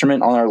a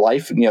detriment on our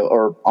life,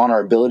 or on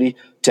our ability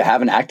to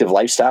have an active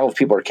lifestyle if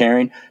people are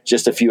carrying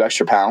just a few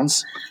extra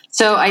pounds?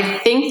 So I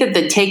think that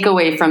the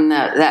takeaway from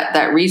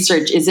that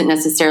research isn't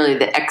necessarily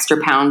that extra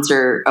pounds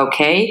are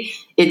okay.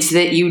 It's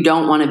that you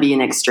don't want to be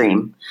an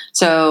extreme.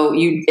 So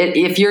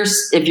if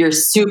you're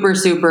super,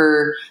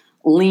 super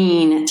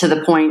lean to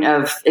the point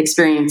of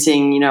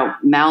experiencing,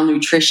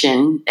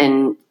 malnutrition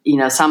and,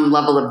 some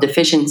level of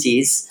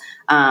deficiencies,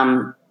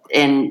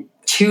 and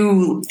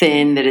too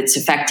thin that it's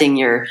affecting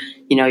your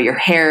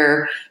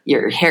hair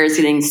is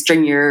getting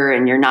stringier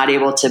and you're not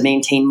able to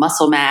maintain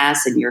muscle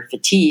mass and you're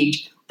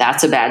fatigued,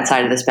 that's a bad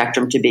side of the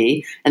spectrum to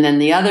be. And then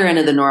the other end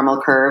of the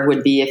normal curve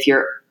would be if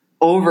you're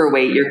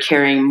overweight, you're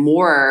carrying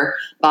more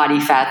body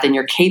fat than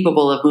you're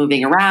capable of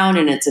moving around.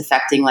 And it's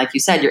affecting, like you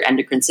said, your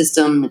endocrine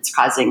system. It's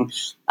causing,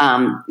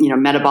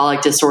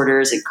 metabolic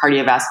disorders and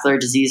cardiovascular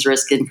disease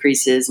risk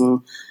increases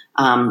and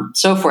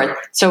so forth.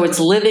 So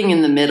it's living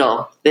in the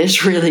middle.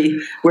 That's really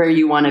where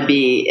you want to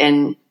be.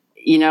 And,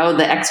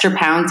 the extra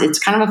pounds, it's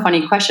kind of a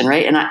funny question,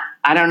 right? And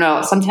I don't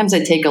know. Sometimes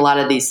I take a lot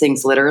of these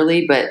things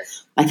literally, but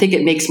I think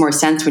it makes more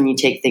sense when you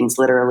take things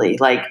literally.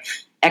 Like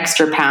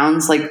extra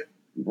pounds, like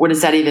what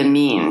does that even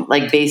mean?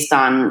 Like based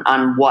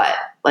on what?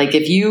 Like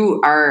if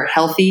you are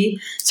healthy.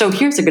 So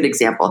here's a good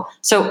example.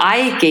 So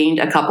I gained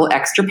a couple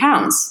extra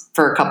pounds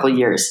for a couple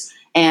years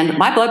and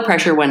my blood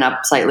pressure went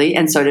up slightly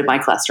and so did my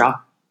cholesterol.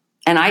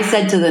 And I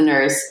said to the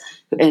nurse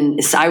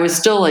and so I was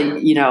still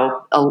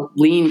a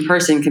lean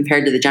person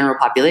compared to the general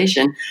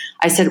population.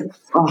 I said,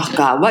 oh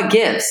God, what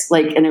gives?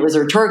 And it was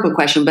a rhetorical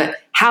question, but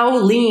how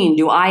lean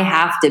do I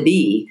have to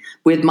be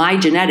with my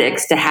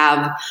genetics to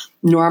have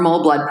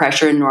normal blood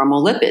pressure and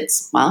normal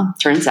lipids? Well,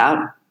 turns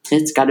out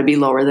it's got to be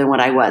lower than what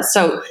I was.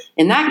 So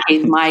in that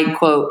case, my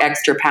quote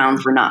extra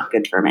pounds were not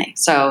good for me.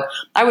 So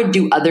I would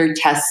do other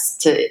tests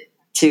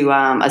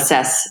to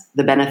assess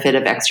the benefit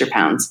of extra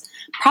pounds.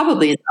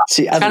 Probably it's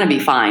going to be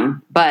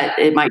fine, but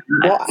it might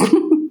not.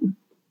 Well,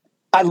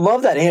 I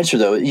love that answer,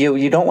 though.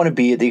 You don't want to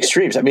be at the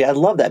extremes. I mean, I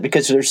love that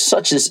because there's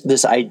such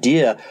this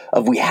idea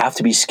of we have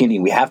to be skinny,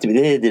 we have to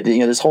be,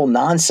 this whole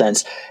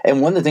nonsense.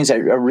 And one of the things I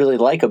really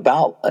like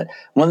about,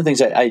 one of the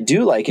things I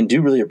do like and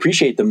do really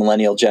appreciate the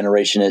millennial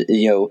generation,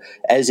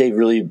 as they've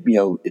really,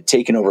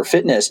 taken over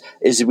fitness,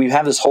 is that we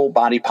have this whole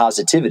body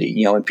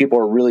positivity, and people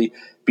are really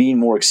being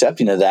more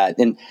accepting of that.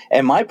 And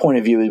my point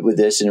of view with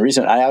this, and the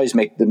reason I always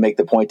make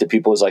the point to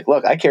people is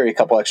look, I carry a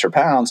couple extra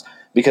pounds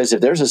because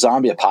if there's a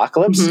zombie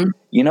apocalypse,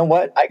 you know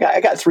what? I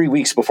got 3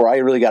 weeks before I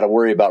really got to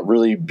worry about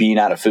really being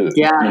out of food.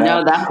 Yeah,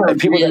 no, that's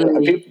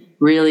a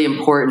really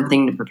important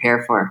thing to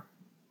prepare for.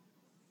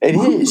 It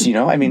is,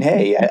 I mean,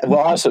 hey,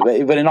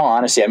 but in all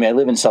honesty, I mean, I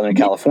live in Southern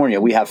California.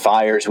 We have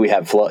fires, we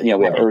have flood, we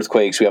have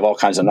earthquakes, we have all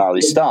kinds of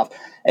gnarly stuff.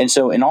 And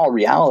so in all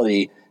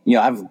reality,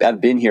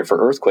 I've been here for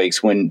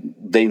earthquakes when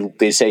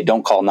they say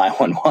don't call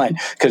 911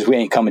 because we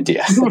ain't coming to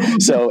you.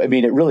 So I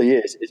mean, it really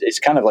is. It's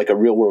kind of like a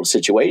real world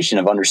situation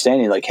of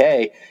understanding,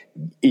 hey,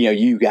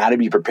 you got to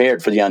be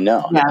prepared for the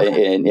unknown. Yeah.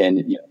 And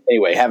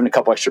anyway, having a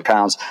couple extra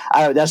pounds,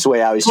 that's the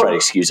way I always try to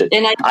excuse it.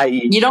 And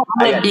you don't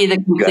want to be the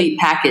complete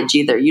package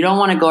either. You don't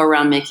want to go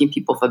around making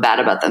people feel bad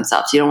about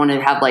themselves. You don't want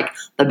to have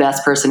the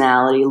best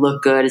personality,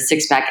 look good, a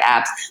 6-pack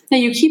abs. No,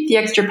 you keep the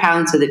extra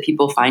pounds so that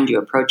people find you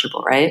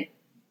approachable, right?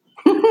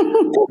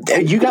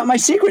 You got my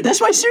secret.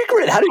 That's my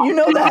secret. How do you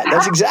know that?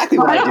 That's exactly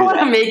why I do. I don't want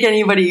to make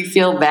anybody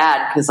feel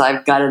bad because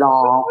I've got it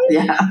all.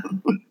 Yeah.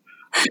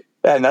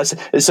 And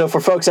so for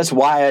folks, that's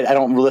why I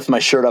don't lift my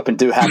shirt up and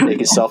do half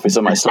naked selfies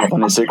of myself on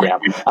Instagram.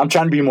 I'm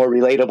trying to be more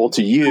relatable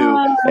to you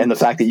and the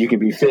fact that you can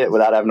be fit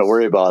without having to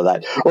worry about all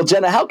that. Well,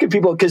 Jenna, how can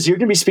people, because you're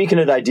going to be speaking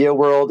at Idea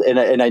World, and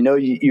I know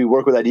you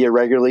work with Idea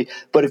regularly,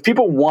 but if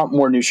people want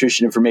more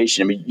nutrition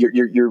information, I mean,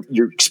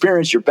 your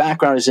experience, your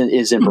background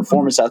is in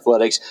performance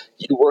athletics.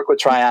 You work with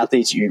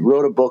triathletes. You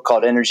wrote a book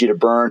called Energy to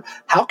Burn.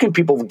 How can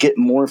people get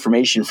more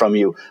information from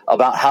you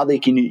about how they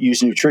can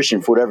use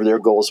nutrition for whatever their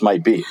goals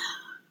might be?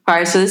 All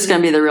right, so this is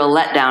going to be the real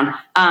letdown.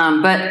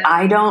 But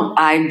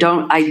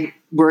I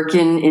work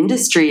in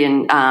industry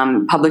and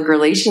public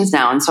relations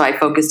now, and so I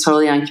focus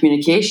totally on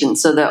communication.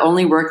 So the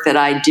only work that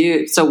I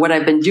do, so what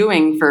I've been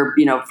doing for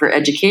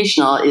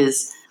educational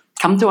is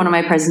come to one of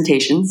my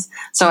presentations.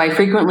 So I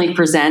frequently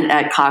present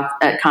at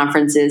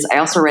conferences. I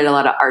also write a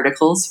lot of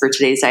articles for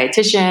Today's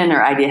Dietitian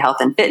or Idea Health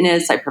and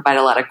Fitness. I provide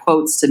a lot of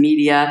quotes to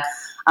media.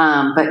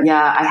 But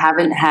yeah, I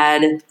haven't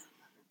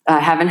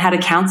had a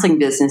counseling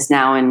business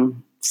now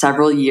in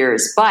several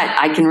years, but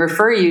I can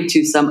refer you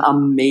to some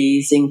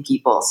amazing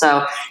people.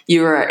 So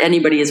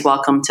anybody is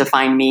welcome to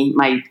find me.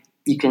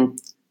 You can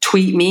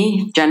tweet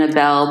me, Jenna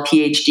Bell,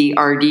 PhD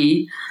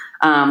RD,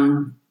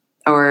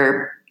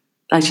 or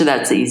actually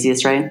that's the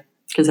easiest, right?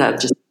 Because that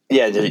just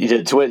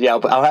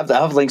I'll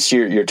have links to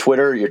your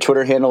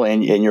Twitter handle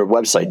and your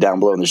website down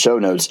below in the show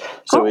notes.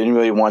 So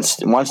anybody wants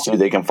to,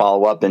 they can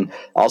follow up. And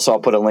also I'll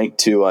put a link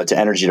to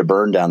Energy to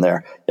Burn down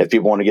there if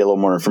people want to get a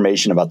little more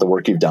information about the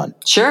work you've done.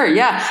 Sure.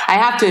 Yeah. I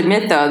have to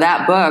admit though,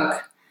 that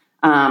book,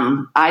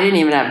 I didn't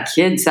even have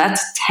kids.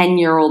 That's a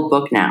 10-year-old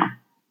book now.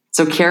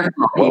 So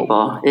careful,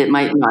 people. It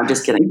might. No, I'm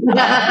just kidding.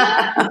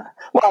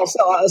 Well,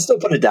 I'll still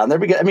put it down there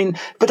because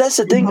but that's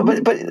the thing.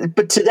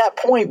 But to that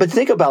point, but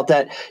think about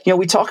that.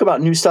 We talk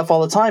about new stuff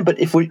all the time, but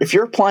if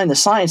you're applying the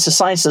science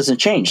doesn't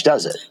change,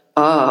 does it?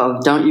 Oh,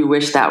 don't you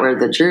wish that were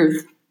the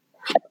truth?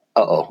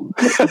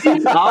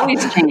 It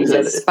always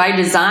changes by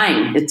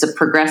design. It's a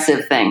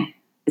progressive thing.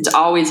 It's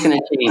always going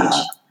to change.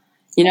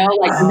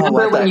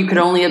 Remember when you could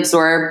only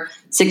absorb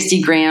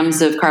 60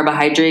 grams of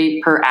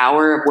carbohydrate per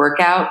hour of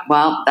workout?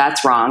 Well,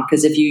 that's wrong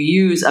because if you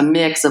use a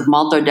mix of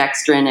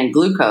maltodextrin and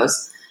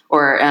glucose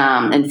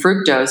and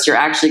fructose, you're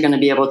actually going to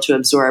be able to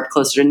absorb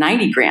closer to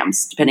 90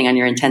 grams depending on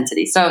your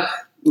intensity. So,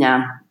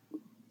 yeah.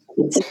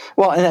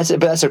 Well, and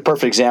that's a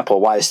perfect example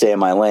of why I stay in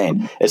my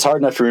lane. It's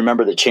hard enough to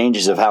remember the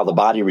changes of how the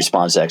body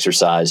responds to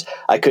exercise.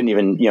 I couldn't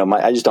even,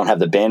 I just don't have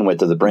the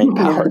bandwidth or the brain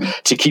power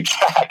to keep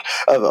track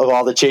of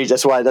all the change.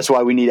 That's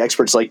why we need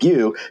experts like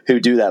you who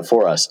do that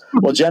for us.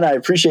 Well, Jenna, I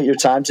appreciate your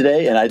time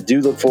today, and I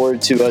do look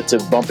forward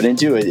to bumping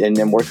into it and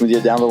working with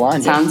you down the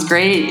line. Sounds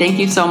great. Thank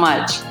you so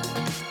much.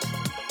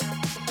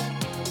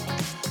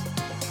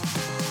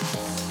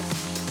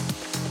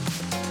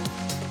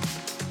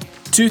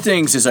 Two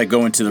things as I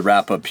go into the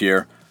wrap up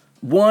here.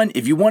 One,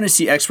 if you want to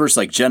see experts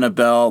like Jenna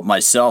Bell,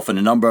 myself, and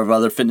a number of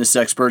other fitness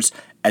experts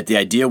at the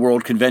Idea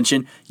World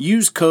Convention,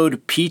 use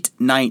code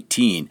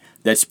PETE19.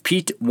 That's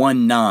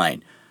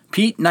PETE19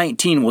 Pete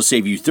 19 will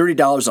save you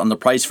 $30 on the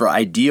price for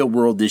Idea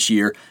World this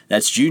year.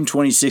 That's June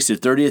 26th to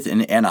 30th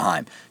in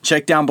Anaheim.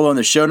 Check down below in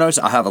the show notes.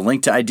 I'll have a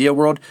link to Idea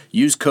World.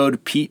 Use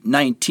code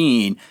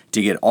Pete19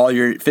 to get all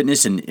your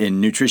fitness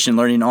and nutrition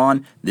learning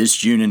on this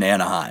June in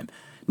Anaheim.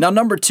 Now,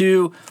 number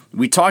 2,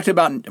 we talked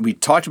about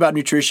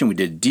nutrition. We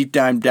did a deep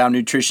dive down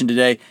nutrition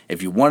today.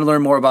 If you want to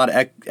learn more about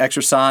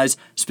exercise,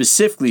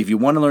 specifically if you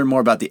want to learn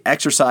more about the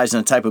exercise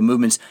and the type of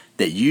movements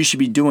that you should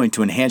be doing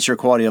to enhance your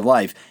quality of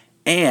life,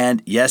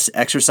 and yes,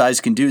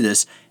 exercise can do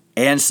this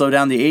and slow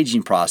down the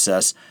aging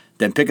process,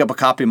 then pick up a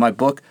copy of my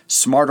book,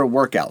 Smarter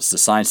Workouts, The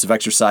Science of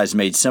Exercise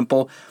Made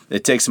Simple.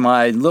 It takes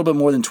my little bit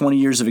more than 20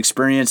 years of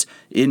experience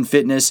in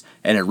fitness,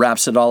 and it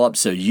wraps it all up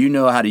so you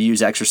know how to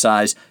use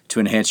exercise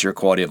to enhance your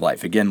quality of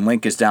life. Again,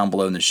 link is down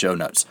below in the show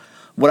notes.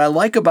 What I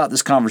like about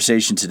this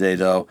conversation today,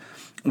 though,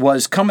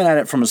 was coming at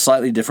it from a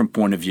slightly different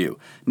point of view.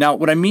 Now,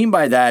 what I mean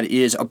by that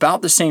is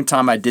about the same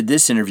time I did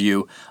this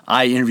interview,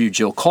 I interviewed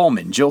Jill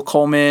Coleman. Jill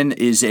Coleman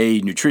is a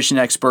nutrition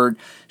expert.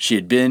 She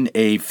had been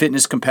a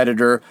fitness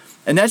competitor.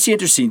 And that's the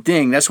interesting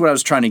thing. That's what I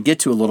was trying to get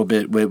to a little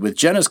bit with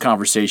Jenna's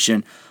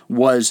conversation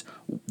was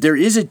there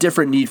is a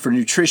different need for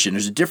nutrition.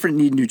 There's a different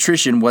need in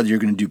nutrition whether you're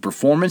going to do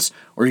performance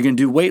or you're going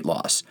to do weight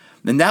loss.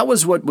 And that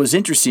was what was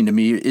interesting to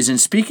me is in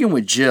speaking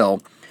with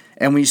Jill,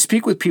 and when you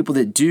speak with people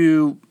that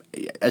do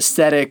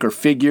aesthetic or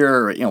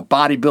figure or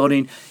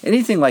bodybuilding,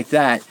 anything like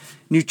that,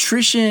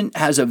 nutrition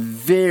has a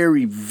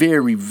very,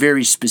 very,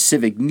 very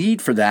specific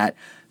need for that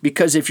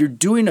because if you're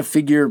doing a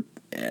figure,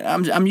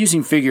 I'm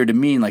using figure to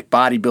mean like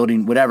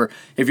bodybuilding, whatever.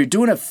 If you're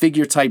doing a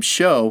figure type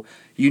show,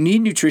 you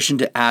need nutrition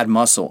to add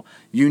muscle.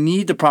 You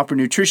need the proper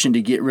nutrition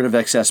to get rid of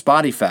excess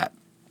body fat.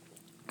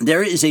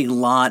 There is a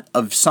lot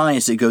of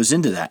science that goes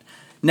into that.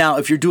 Now,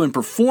 if you're doing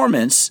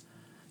performance,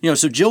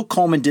 so Jill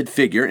Coleman did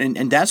figure,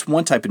 and that's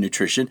one type of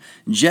nutrition.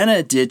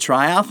 Jenna did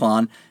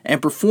triathlon,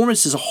 and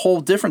performance is a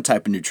whole different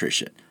type of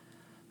nutrition.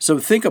 So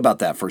think about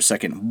that for a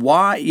second.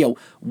 Why,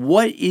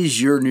 what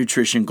is your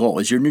nutrition goal?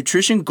 Is your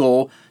nutrition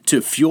goal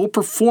to fuel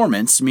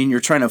performance, meaning you're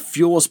trying to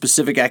fuel a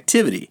specific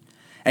activity?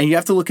 And you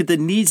have to look at the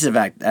needs of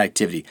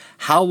activity.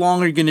 How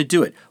long are you going to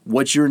do it?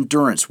 What's your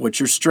endurance? What's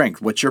your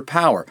strength? What's your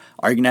power?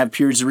 Are you going to have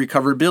periods of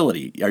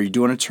recoverability? Are you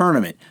doing a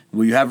tournament?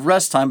 Will you have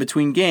rest time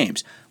between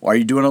games? Are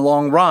you doing a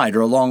long ride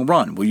or a long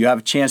run? Will you have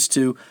a chance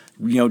to,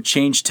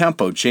 change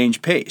tempo,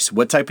 change pace?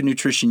 What type of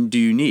nutrition do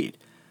you need?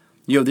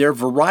 There are a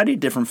variety of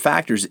different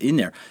factors in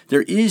there.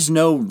 There is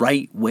no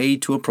right way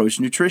to approach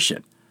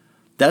nutrition.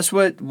 That's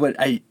what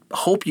I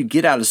hope you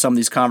get out of some of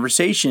these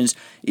conversations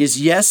is,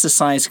 yes, the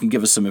science can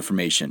give us some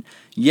information.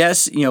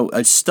 Yes,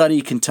 a study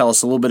can tell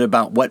us a little bit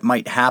about what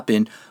might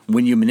happen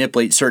when you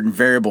manipulate certain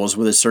variables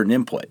with a certain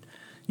input.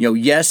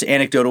 Yes,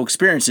 anecdotal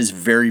experience is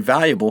very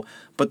valuable,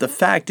 but the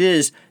fact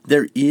is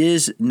there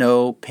is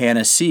no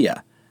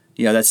panacea.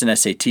 That's an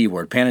SAT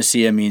word.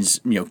 Panacea means,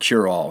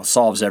 cure-all,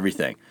 solves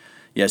everything.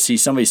 Yeah, see,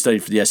 somebody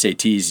studied for the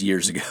SATs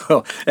years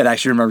ago and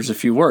actually remembers a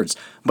few words.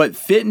 But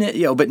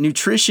fitness, but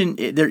nutrition,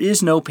 there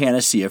is no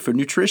panacea for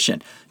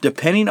nutrition,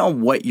 depending on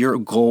what your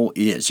goal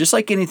is. Just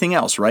like anything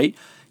else, right?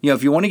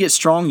 If you want to get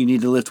strong, you need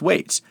to lift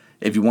weights.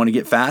 If you want to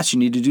get fast, you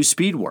need to do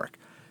speed work.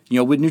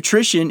 With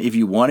nutrition, if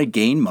you want to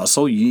gain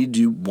muscle, you need to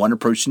do one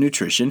approach to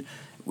nutrition.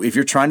 If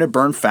you're trying to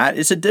burn fat,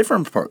 it's a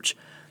different approach.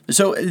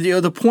 So,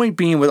 the point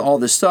being with all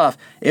this stuff,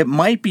 it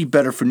might be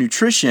better for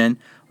nutrition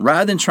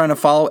rather than trying to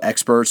follow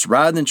experts,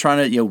 rather than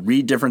trying to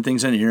read different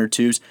things on the inner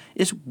tubes,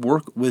 is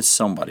work with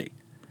somebody.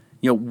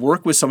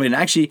 Work with somebody. And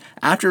actually,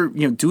 after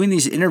doing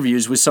these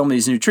interviews with some of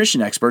these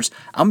nutrition experts,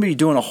 I'm going to be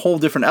doing a whole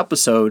different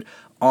episode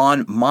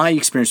on my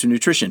experience with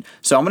nutrition.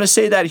 So I'm going to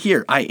say that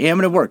here. I am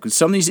going to work with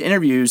some of these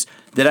interviews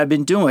that I've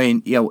been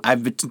doing.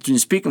 I've been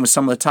speaking with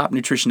some of the top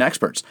nutrition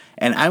experts,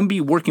 and I'm going to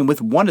be working with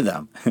one of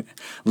them.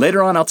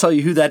 Later on, I'll tell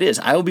you who that is.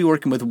 I will be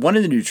working with one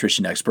of the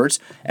nutrition experts,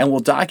 and we'll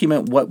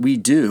document what we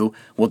do.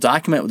 We'll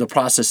document the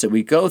process that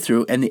we go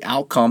through and the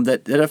outcome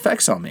that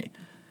affects on me.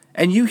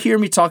 And you hear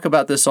me talk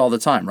about this all the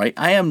time, right?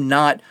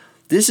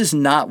 This is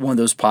not one of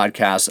those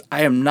podcasts.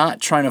 I am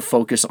not trying to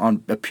focus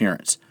on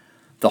appearance.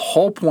 The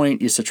whole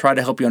point is to try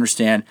to help you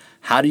understand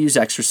how to use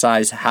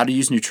exercise, how to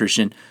use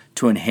nutrition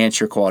to enhance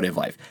your quality of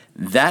life.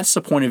 That's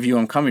the point of view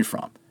I'm coming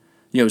from.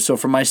 So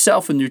for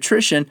myself in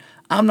nutrition,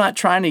 I'm not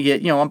trying to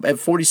get, I'm at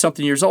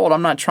 40-something years old,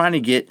 I'm not trying to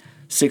get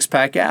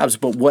six-pack abs.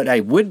 But what I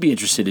would be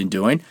interested in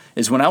doing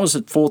is when I was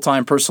a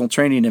full-time personal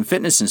training and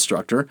fitness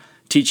instructor,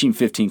 teaching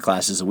 15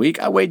 classes a week,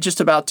 I weighed just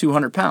about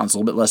 200 pounds, a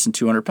little bit less than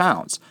 200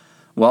 pounds.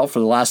 Well, for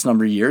the last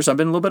number of years, I've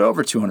been a little bit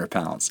over 200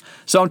 pounds.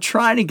 So I'm going to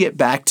try to get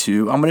back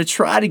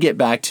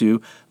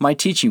to my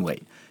teaching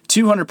weight.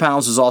 200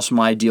 pounds is also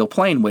my ideal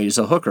playing weight as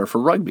a hooker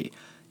for rugby.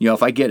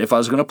 If I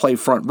was going to play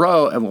front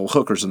row, and well,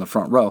 hooker's in the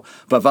front row,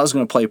 but if I was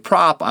going to play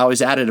prop, I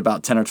always added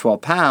about 10 or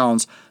 12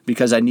 pounds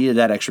because I needed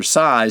that extra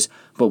size.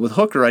 But with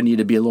hooker, I needed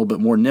to be a little bit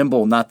more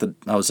nimble. Not that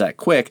I was that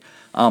quick,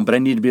 but I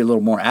needed to be a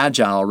little more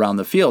agile around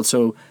the field.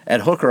 So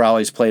at hooker, I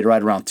always played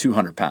right around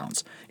 200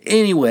 pounds.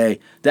 Anyway,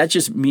 that's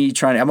just me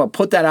I'm going to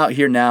put that out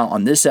here now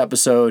on this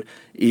episode.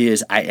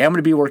 I am going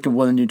to be working with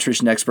one of the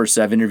nutrition experts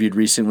that I've interviewed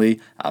recently.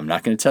 I'm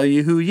not going to tell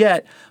you who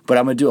yet, but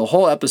I'm going to do a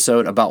whole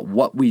episode about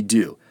what we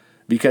do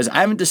because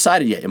I haven't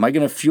decided yet. Am I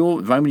going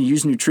to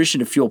use nutrition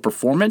to fuel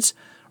performance,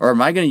 or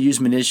am I going to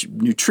use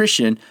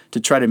nutrition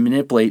to try to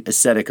manipulate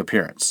aesthetic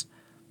appearance?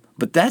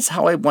 But that's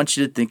how I want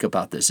you to think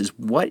about this: is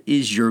what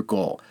is your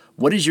goal?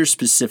 What is your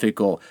specific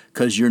goal?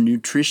 Because your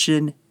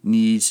nutrition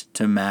needs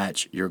to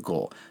match your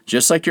goal.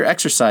 Just like your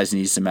exercise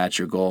needs to match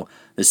your goal,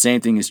 the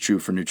same thing is true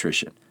for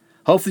nutrition.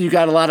 Hopefully you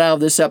got a lot out of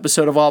this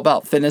episode of All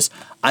About Fitness.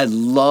 I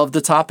love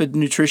the topic of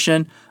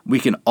nutrition. We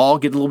can all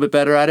get a little bit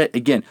better at it.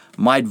 Again,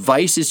 my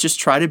advice is just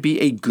try to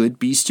be a good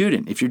B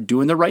student. If you're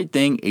doing the right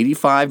thing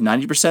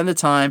 85-90% of the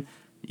time,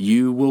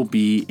 you will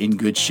be in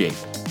good shape.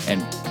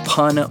 And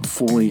pun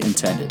fully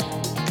intended.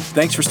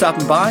 Thanks for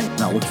stopping by,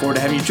 and I look forward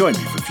to having you join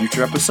me for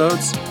future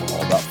episodes of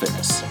All About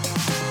Fitness.